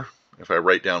here, if I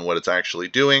write down what it's actually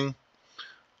doing,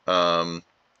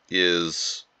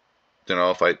 is you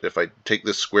know, if I take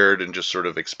this squared and just sort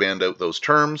of expand out those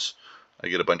terms, I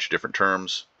get a bunch of different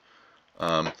terms.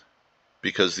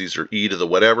 Because these are e to the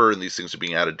whatever, and these things are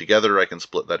being added together, I can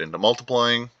split that into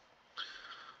multiplying.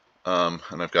 And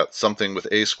I've got something with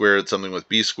a squared, something with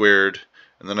b squared,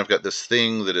 and then I've got this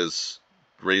thing that is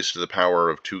raised to the power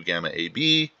of 2 gamma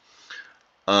ab.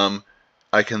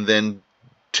 I can then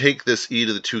take this e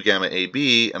to the 2 gamma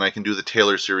ab, and I can do the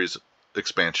Taylor series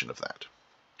expansion of that.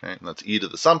 Okay, and that's e to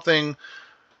the something.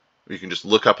 You can just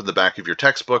look up in the back of your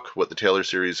textbook what the Taylor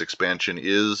series expansion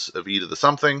is of e to the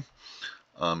something.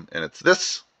 And it's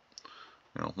this,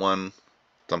 you know, 1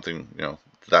 something, you know,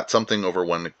 that something over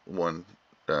 1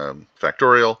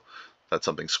 factorial, that's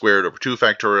something squared over 2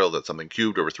 factorial, that's something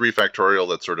cubed over 3 factorial.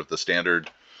 That's sort of the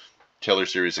standard Taylor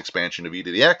series expansion of e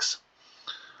to the x.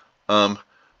 And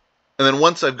then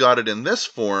once I've got it in this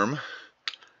form,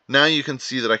 now you can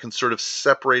see that I can sort of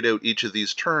separate out each of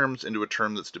these terms into a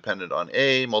term that's dependent on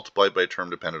a multiplied by a term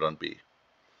dependent on b.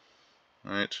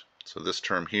 All right. So this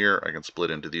term here, I can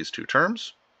split into these 2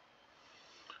 terms.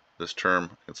 This term,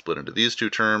 I can split into these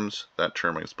 2 terms. That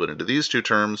term, I can split into these 2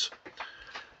 terms.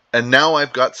 And now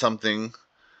I've got something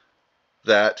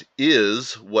that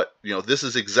is what, you know, this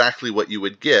is exactly what you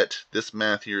would get. This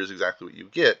math here is exactly what you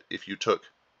get if you took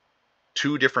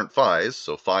 2 different phi's,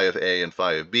 so phi of A and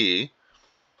phi of B,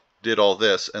 did all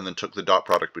this, and then took the dot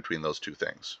product between those 2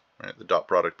 things. Right? The dot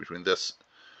product between this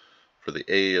for the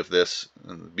A of this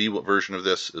and the B version of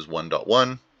this is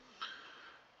 1.1.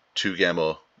 2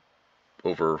 gamma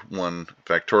over 1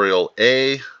 factorial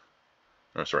A,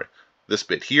 oh sorry, this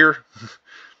bit here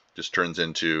just turns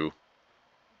into,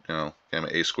 you know, gamma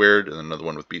A squared, and then another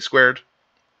one with B squared.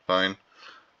 Fine.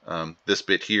 This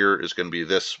bit here is going to be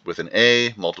this with an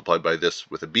A multiplied by this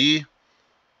with a B.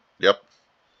 Yep.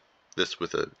 This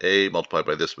with an A multiplied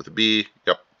by this with a B.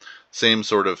 Yep. Same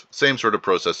sort of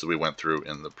process that we went through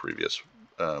in the previous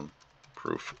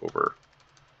proof over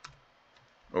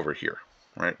here.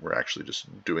 Right? We're actually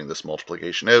just doing this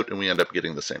multiplication out, and we end up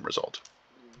getting the same result.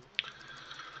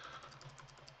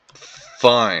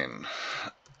 Fine.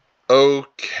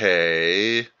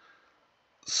 Okay.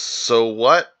 So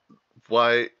what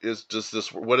does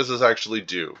this actually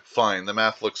do? Fine, the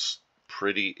math looks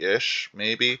pretty-ish,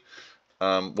 maybe.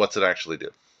 What's it actually do?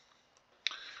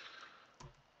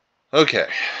 Okay.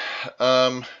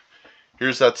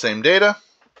 Here's that same data.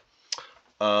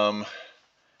 And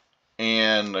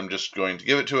I'm just going to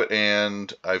give it to it,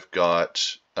 and I've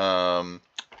got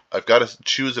to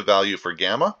choose a value for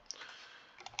gamma,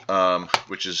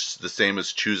 which is the same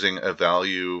as choosing a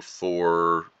value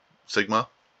for sigma.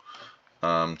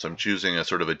 So I'm choosing a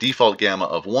sort of a default gamma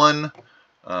of 1,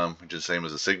 which is the same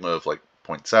as a sigma of like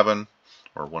 0.7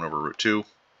 or 1 over root 2.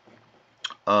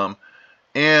 And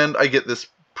I get this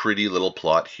pretty little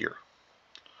plot here.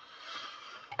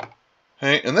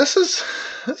 Okay, and this is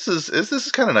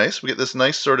kind of nice. We get this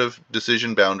nice sort of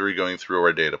decision boundary going through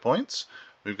our data points.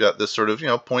 We've got this sort of, you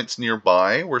know, points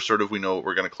nearby where sort of we know what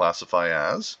we're going to classify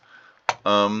as.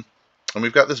 And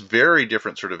we've got this very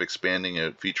different sort of expanding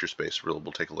out feature space. We'll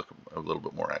take a look a little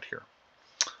bit more at here.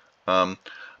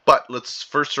 But let's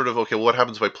first sort of, okay, well, what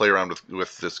happens if I play around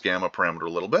with this gamma parameter a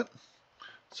little bit?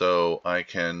 So I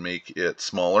can make it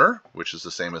smaller, which is the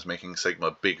same as making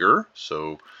sigma bigger.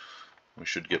 So we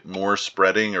should get more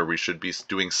spreading, or we should be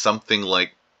doing something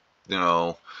like, you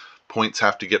know, points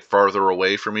have to get farther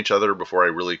away from each other before I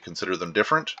really consider them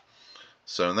different.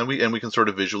 So and then we can sort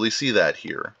of visually see that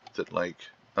here, that like,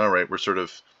 all right, we're sort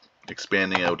of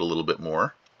expanding out a little bit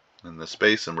more in this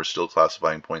space, and we're still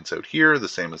classifying points out here the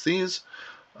same as these.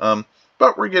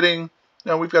 But we're getting, you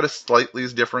know, we've got a slightly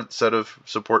different set of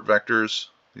support vectors.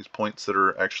 These points that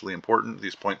are actually important,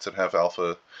 these points that have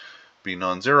alpha be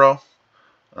non-zero.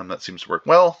 That seems to work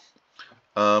well.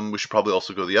 We should probably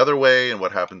also go the other way, and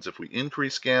what happens if we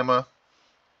increase gamma?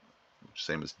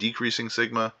 Same as decreasing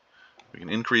sigma. We can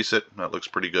increase it, that looks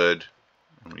pretty good.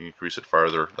 And we increase it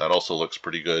farther, that also looks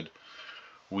pretty good.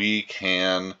 We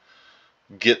can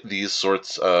get these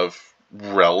sorts of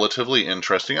relatively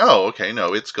interesting, oh, okay,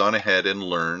 no, it's gone ahead and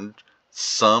learned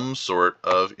some sort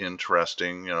of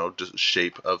interesting, you know,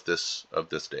 shape of this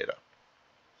data.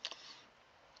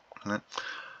 Right.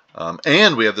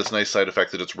 And we have this nice side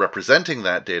effect that it's representing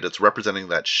that data, it's representing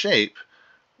that shape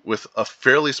with a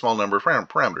fairly small number of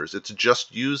parameters. It's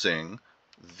just using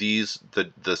these,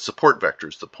 the support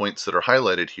vectors, the points that are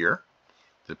highlighted here,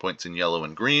 the points in yellow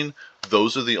and green.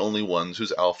 Those are the only ones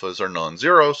whose alphas are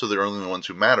non-zero, so they're only the ones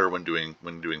who matter when doing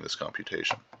this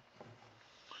computation.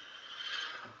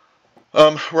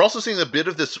 We're also seeing a bit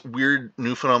of this weird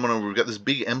new phenomenon where we've got this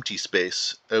big empty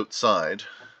space outside.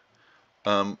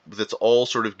 that's all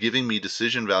sort of giving me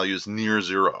decision values near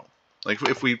 0. Like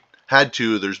if we had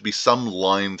to, there'd be some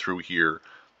line through here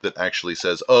that actually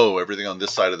says, oh, everything on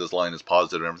this side of this line is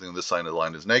positive and everything on this side of the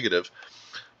line is negative.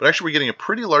 But actually we're getting a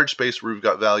pretty large space where we've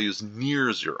got values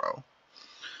near 0.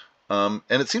 And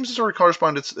it seems to sort of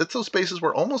correspond, it's those spaces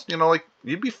where almost, you know, like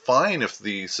you'd be fine if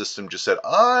the system just said,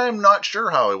 I'm not sure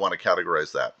how I want to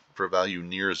categorize that for a value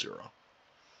near 0.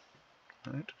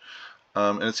 Right?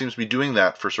 And it seems to be doing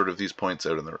that for sort of these points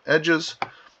out on their edges.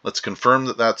 Let's confirm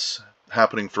that that's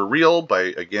happening for real by,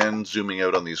 again, zooming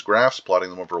out on these graphs, plotting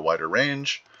them over a wider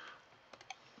range.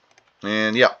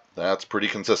 And yeah, that's pretty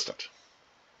consistent.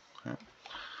 Okay.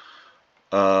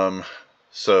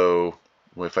 So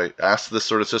if I ask this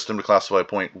sort of system to classify a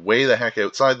point way the heck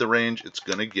outside the range, it's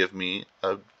going to give me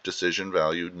a decision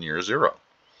value near 0.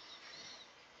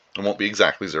 It won't be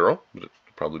exactly 0, but it'll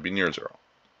probably be near 0.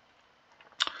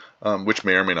 Which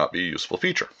may or may not be a useful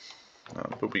feature.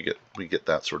 But we get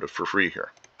that sort of for free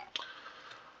here.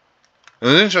 And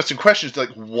an interesting question is,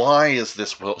 like, why is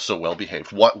this so well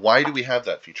behaved? Why do we have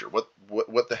that feature?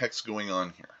 What the heck's going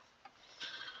on here?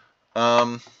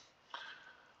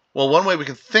 Well, one way we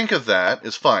can think of that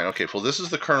is, fine, okay, well, this is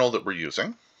the kernel that we're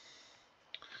using.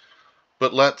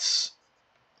 But let's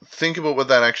think about what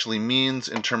that actually means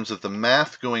in terms of the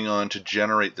math going on to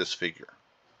generate this figure.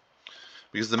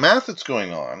 Because the math that's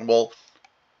going on, well,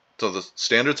 so the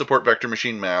standard support vector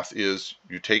machine math is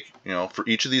you take, you know, for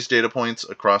each of these data points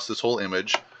across this whole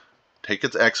image, take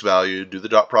its x value, do the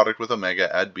dot product with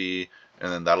omega, add b,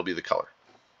 and then that'll be the color.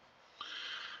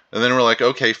 And then we're like,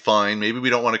 okay, fine, maybe we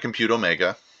don't want to compute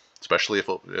omega, especially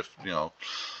if you know,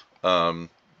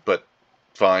 but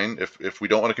fine, if we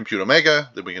don't want to compute omega,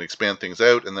 then we can expand things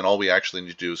out, and then all we actually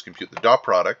need to do is compute the dot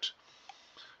product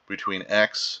between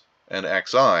x and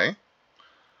xi,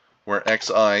 where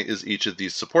xi is each of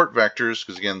these support vectors,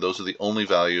 because again, those are the only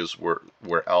values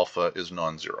where alpha is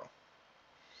non-zero.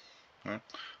 Okay?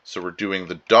 So we're doing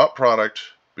the dot product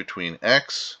between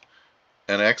x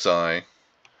and xi,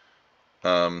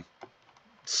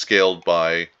 scaled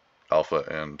by alpha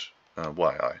and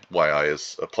yi. Yi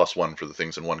is a +1 for the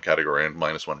things in one category and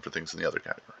 -1 for things in the other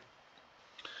category.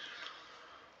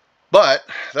 But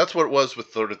that's what it was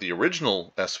with sort of the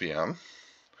original SVM.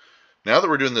 Now that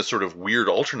we're doing this sort of weird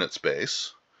alternate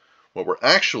space, what we're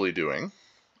actually doing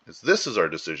is this is our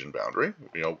decision boundary.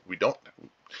 You know, we don't,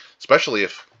 especially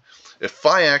if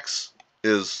phi x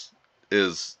is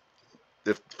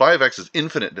if phi of x is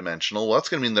infinite dimensional, well, that's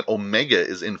going to mean that omega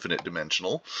is infinite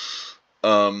dimensional.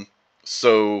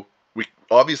 So we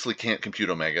obviously can't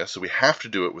compute omega, so we have to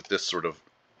do it with this sort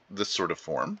of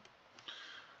form.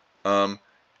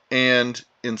 And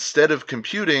instead of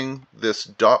computing this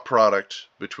dot product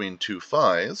between two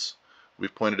phi's,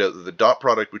 we've pointed out that the dot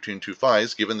product between two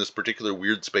phi's, given this particular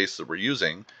weird space that we're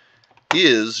using,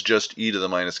 is just e to the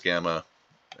minus gamma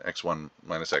x1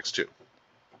 minus x2.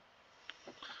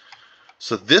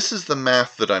 So this is the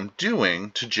math that I'm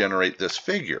doing to generate this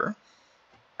figure,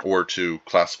 or to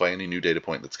classify any new data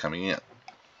point that's coming in.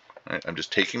 Right? I'm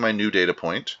just taking my new data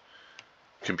point,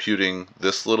 computing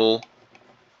this little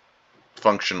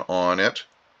function on it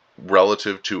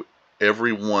relative to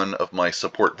every one of my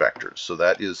support vectors. So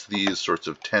that is these sorts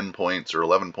of 10 points or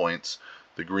 11 points,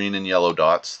 the green and yellow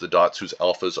dots, the dots whose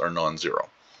alphas are non-zero.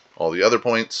 All the other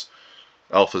points,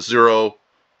 alpha 0,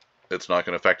 it's not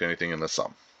going to affect anything in the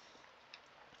sum.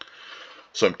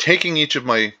 So I'm taking each of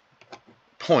my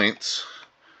points,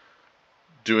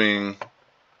 and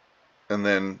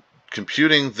then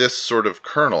computing this sort of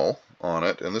kernel on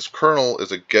it, and this kernel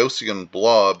is a Gaussian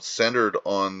blob centered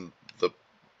on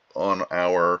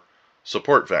our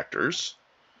support vectors.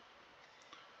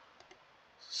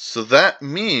 So that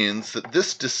means that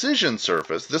this decision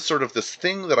surface, this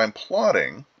thing that I'm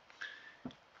plotting,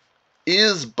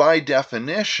 is by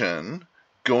definition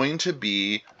going to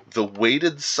be the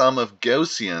weighted sum of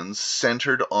Gaussians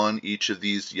centered on each of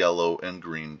these yellow and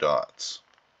green dots.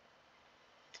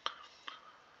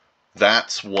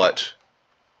 That's what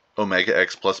omega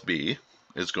x plus b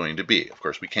is going to be. Of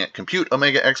course, we can't compute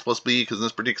omega x plus b because in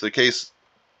this particular case,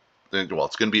 well,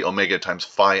 it's going to be omega times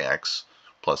phi x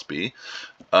plus b.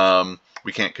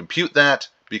 We can't compute that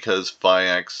because phi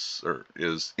x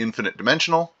is infinite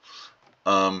dimensional,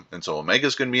 and so omega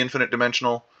is going to be infinite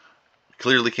dimensional. We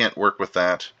clearly can't work with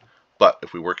that, but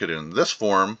if we work it in this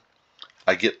form,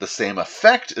 I get the same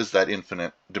effect as that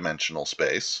infinite dimensional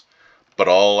space, but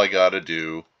all I got to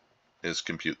do is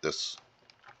compute this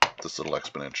little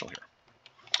exponential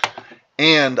here.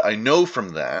 And I know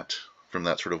from that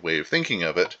sort of way of thinking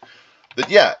of it, that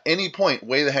yeah, any point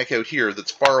way the heck out here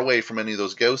that's far away from any of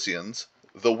those Gaussians,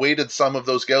 the weighted sum of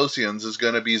those Gaussians is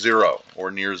going to be 0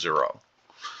 or near 0,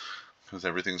 because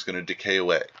everything's going to decay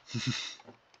away.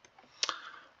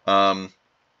 The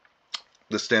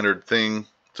standard thing,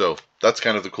 so that's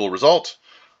kind of the cool result,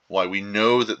 why we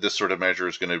know that this sort of measure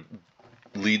is going to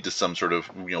lead to some sort of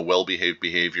well-behaved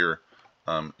behavior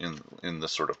in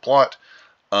this sort of plot.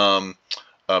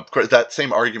 That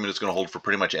same argument is going to hold for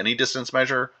pretty much any distance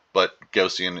measure, but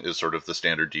Gaussian is sort of the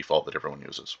standard default that everyone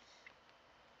uses.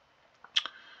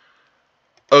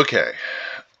 Okay,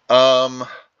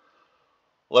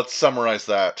 let's summarize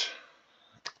that,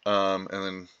 and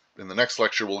then in the next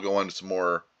lecture we'll go on to some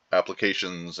more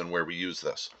applications and where we use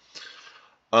this.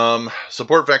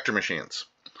 Support vector machines.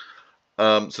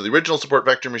 So the original support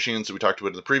vector machines that we talked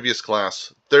about in the previous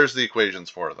class, there's the equations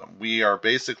for them. We are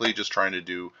basically just trying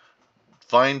to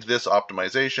find this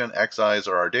optimization. Xi's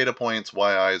are our data points,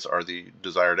 yi's are the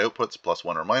desired outputs,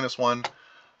 +1 or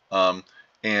 -1.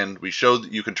 And we showed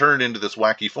that you can turn it into this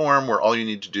wacky form where all you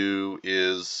need to do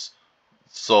is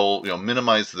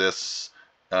minimize this,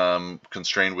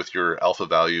 constrained with your alpha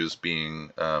values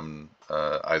being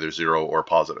either 0 or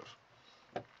positive.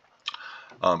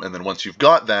 And then once you've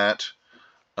got that,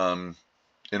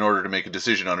 in order to make a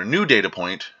decision on a new data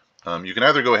point, you can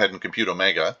either go ahead and compute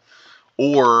omega,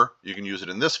 or you can use it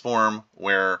in this form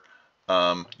where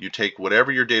you take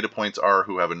whatever your data points are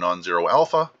who have a non-zero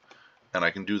alpha, and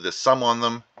I can do this sum on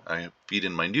them. I feed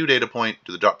in my new data point,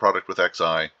 do the dot product with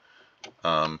xi,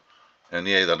 and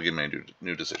yay, that'll give me a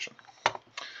new decision.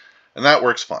 And that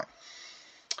works fine.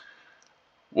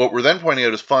 What we're then pointing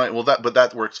out is fine. Well,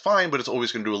 that works fine, but it's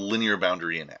always going to do a linear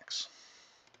boundary in X.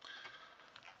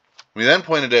 We then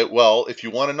pointed out, well, if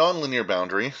you want a nonlinear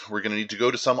boundary, we're going to need to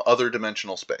go to some other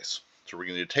dimensional space. So we're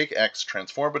going to need to take X,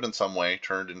 transform it in some way,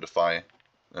 turn it into phi,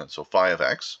 so phi of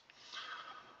X.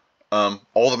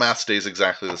 All the math stays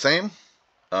exactly the same,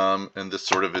 and this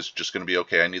sort of is just going to be,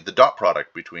 okay, I need the dot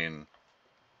product between,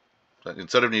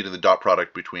 instead of needing the dot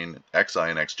product between xi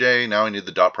and xj, now I need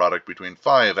the dot product between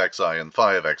phi of xi and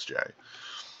phi of xj.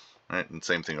 Right, and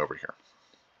same thing over here.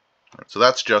 Right, so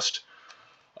that's just,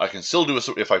 I can still do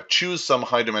if I choose some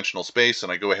high dimensional space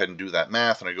and I go ahead and do that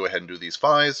math and I go ahead and do these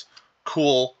phi's,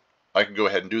 cool, I can go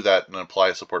ahead and do that and apply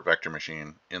a support vector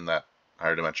machine in that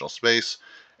higher dimensional space.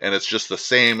 And it's just the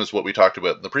same as what we talked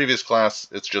about in the previous class.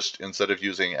 It's just, instead of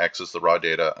using X as the raw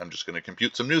data, I'm just going to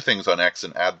compute some new things on X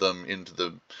and add them into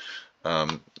the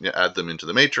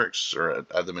matrix, or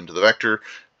add them into the vector,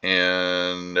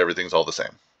 and everything's all the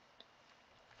same.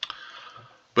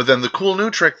 But then the cool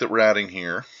new trick that we're adding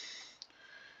here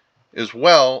is,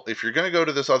 well, if you're going to go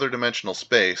to this other dimensional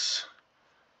space,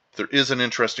 there is an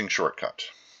interesting shortcut.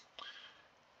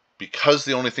 Because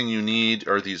the only thing you need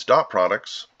are these dot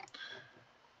products,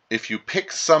 if you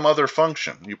pick some other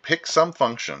function, you pick some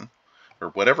function, or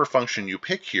whatever function you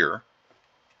pick here,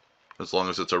 as long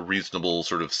as it's a reasonable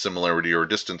sort of similarity or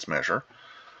distance measure,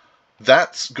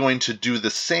 that's going to do the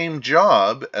same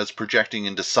job as projecting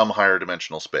into some higher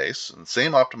dimensional space, and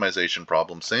same optimization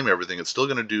problem, same everything. It's still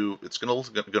going to do, it's going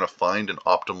to find an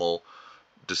optimal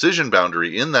decision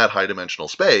boundary in that high dimensional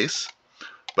space,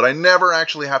 but I never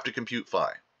actually have to compute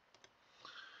phi.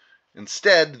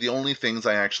 Instead, the only things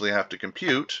I actually have to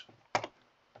compute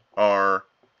are,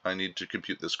 I need to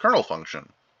compute this kernel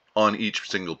function on each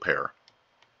single pair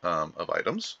of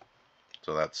items.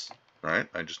 So that's, right,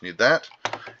 I just need that.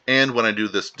 And when I do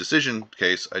this decision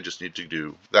case, I just need to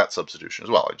do that substitution as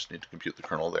well. I just need to compute the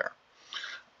kernel there.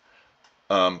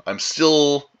 We're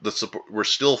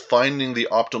still finding the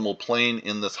optimal plane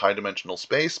in this high dimensional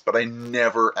space, but I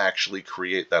never actually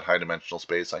create that high dimensional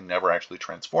space. I never actually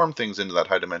transform things into that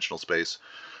high dimensional space,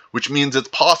 which means it's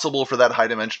possible for that high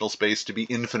dimensional space to be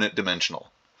infinite dimensional.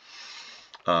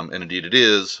 And indeed it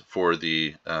is for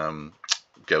the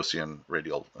Gaussian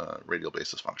radial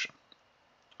basis function.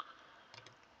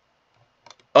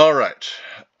 All right.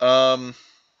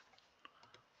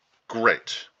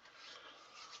 Great.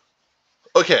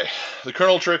 Okay, the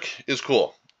kernel trick is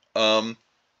cool.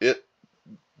 We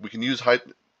can use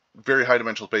very high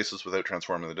dimensional spaces without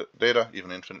transforming the data,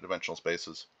 even infinite dimensional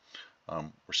spaces.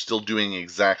 We're still doing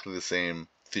exactly the same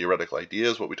theoretical idea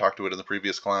as what we talked about in the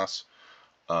previous class.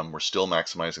 We're still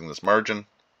maximizing this margin.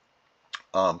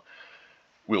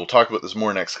 We will talk about this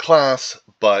more next class,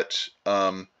 but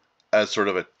as sort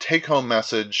of a take-home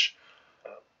message,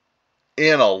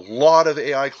 in a lot of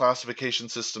AI classification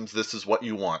systems, this is what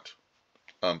you want.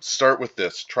 Start with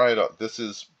this. Try it out. This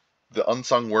is the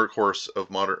unsung workhorse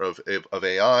of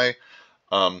AI.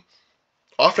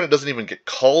 Often it doesn't even get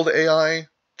called AI,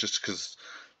 just because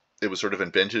it was sort of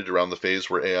invented around the phase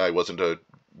where AI wasn't a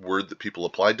word that people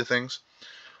applied to things.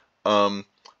 But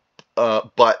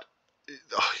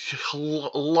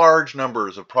large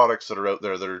numbers of products that are out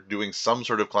there that are doing some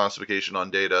sort of classification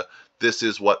on data. This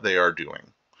is what they are doing.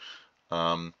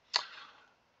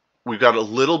 We've got a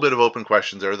little bit of open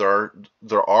questions there.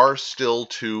 There are still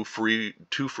two free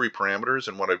parameters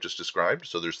in what I've just described.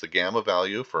 So there's the gamma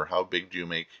value for how big do you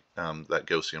make that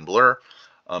Gaussian blur.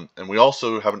 And we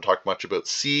also haven't talked much about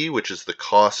C, which is the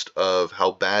cost of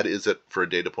how bad is it for a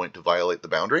data point to violate the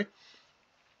boundary.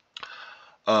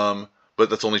 But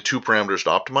that's only 2 parameters to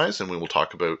optimize, and we will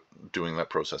talk about doing that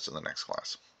process in the next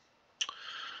class.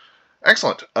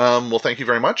 Excellent. Well, thank you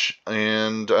very much,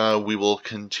 and we will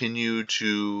continue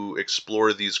to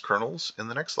explore these kernels in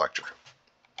the next lecture.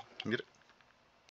 Get it?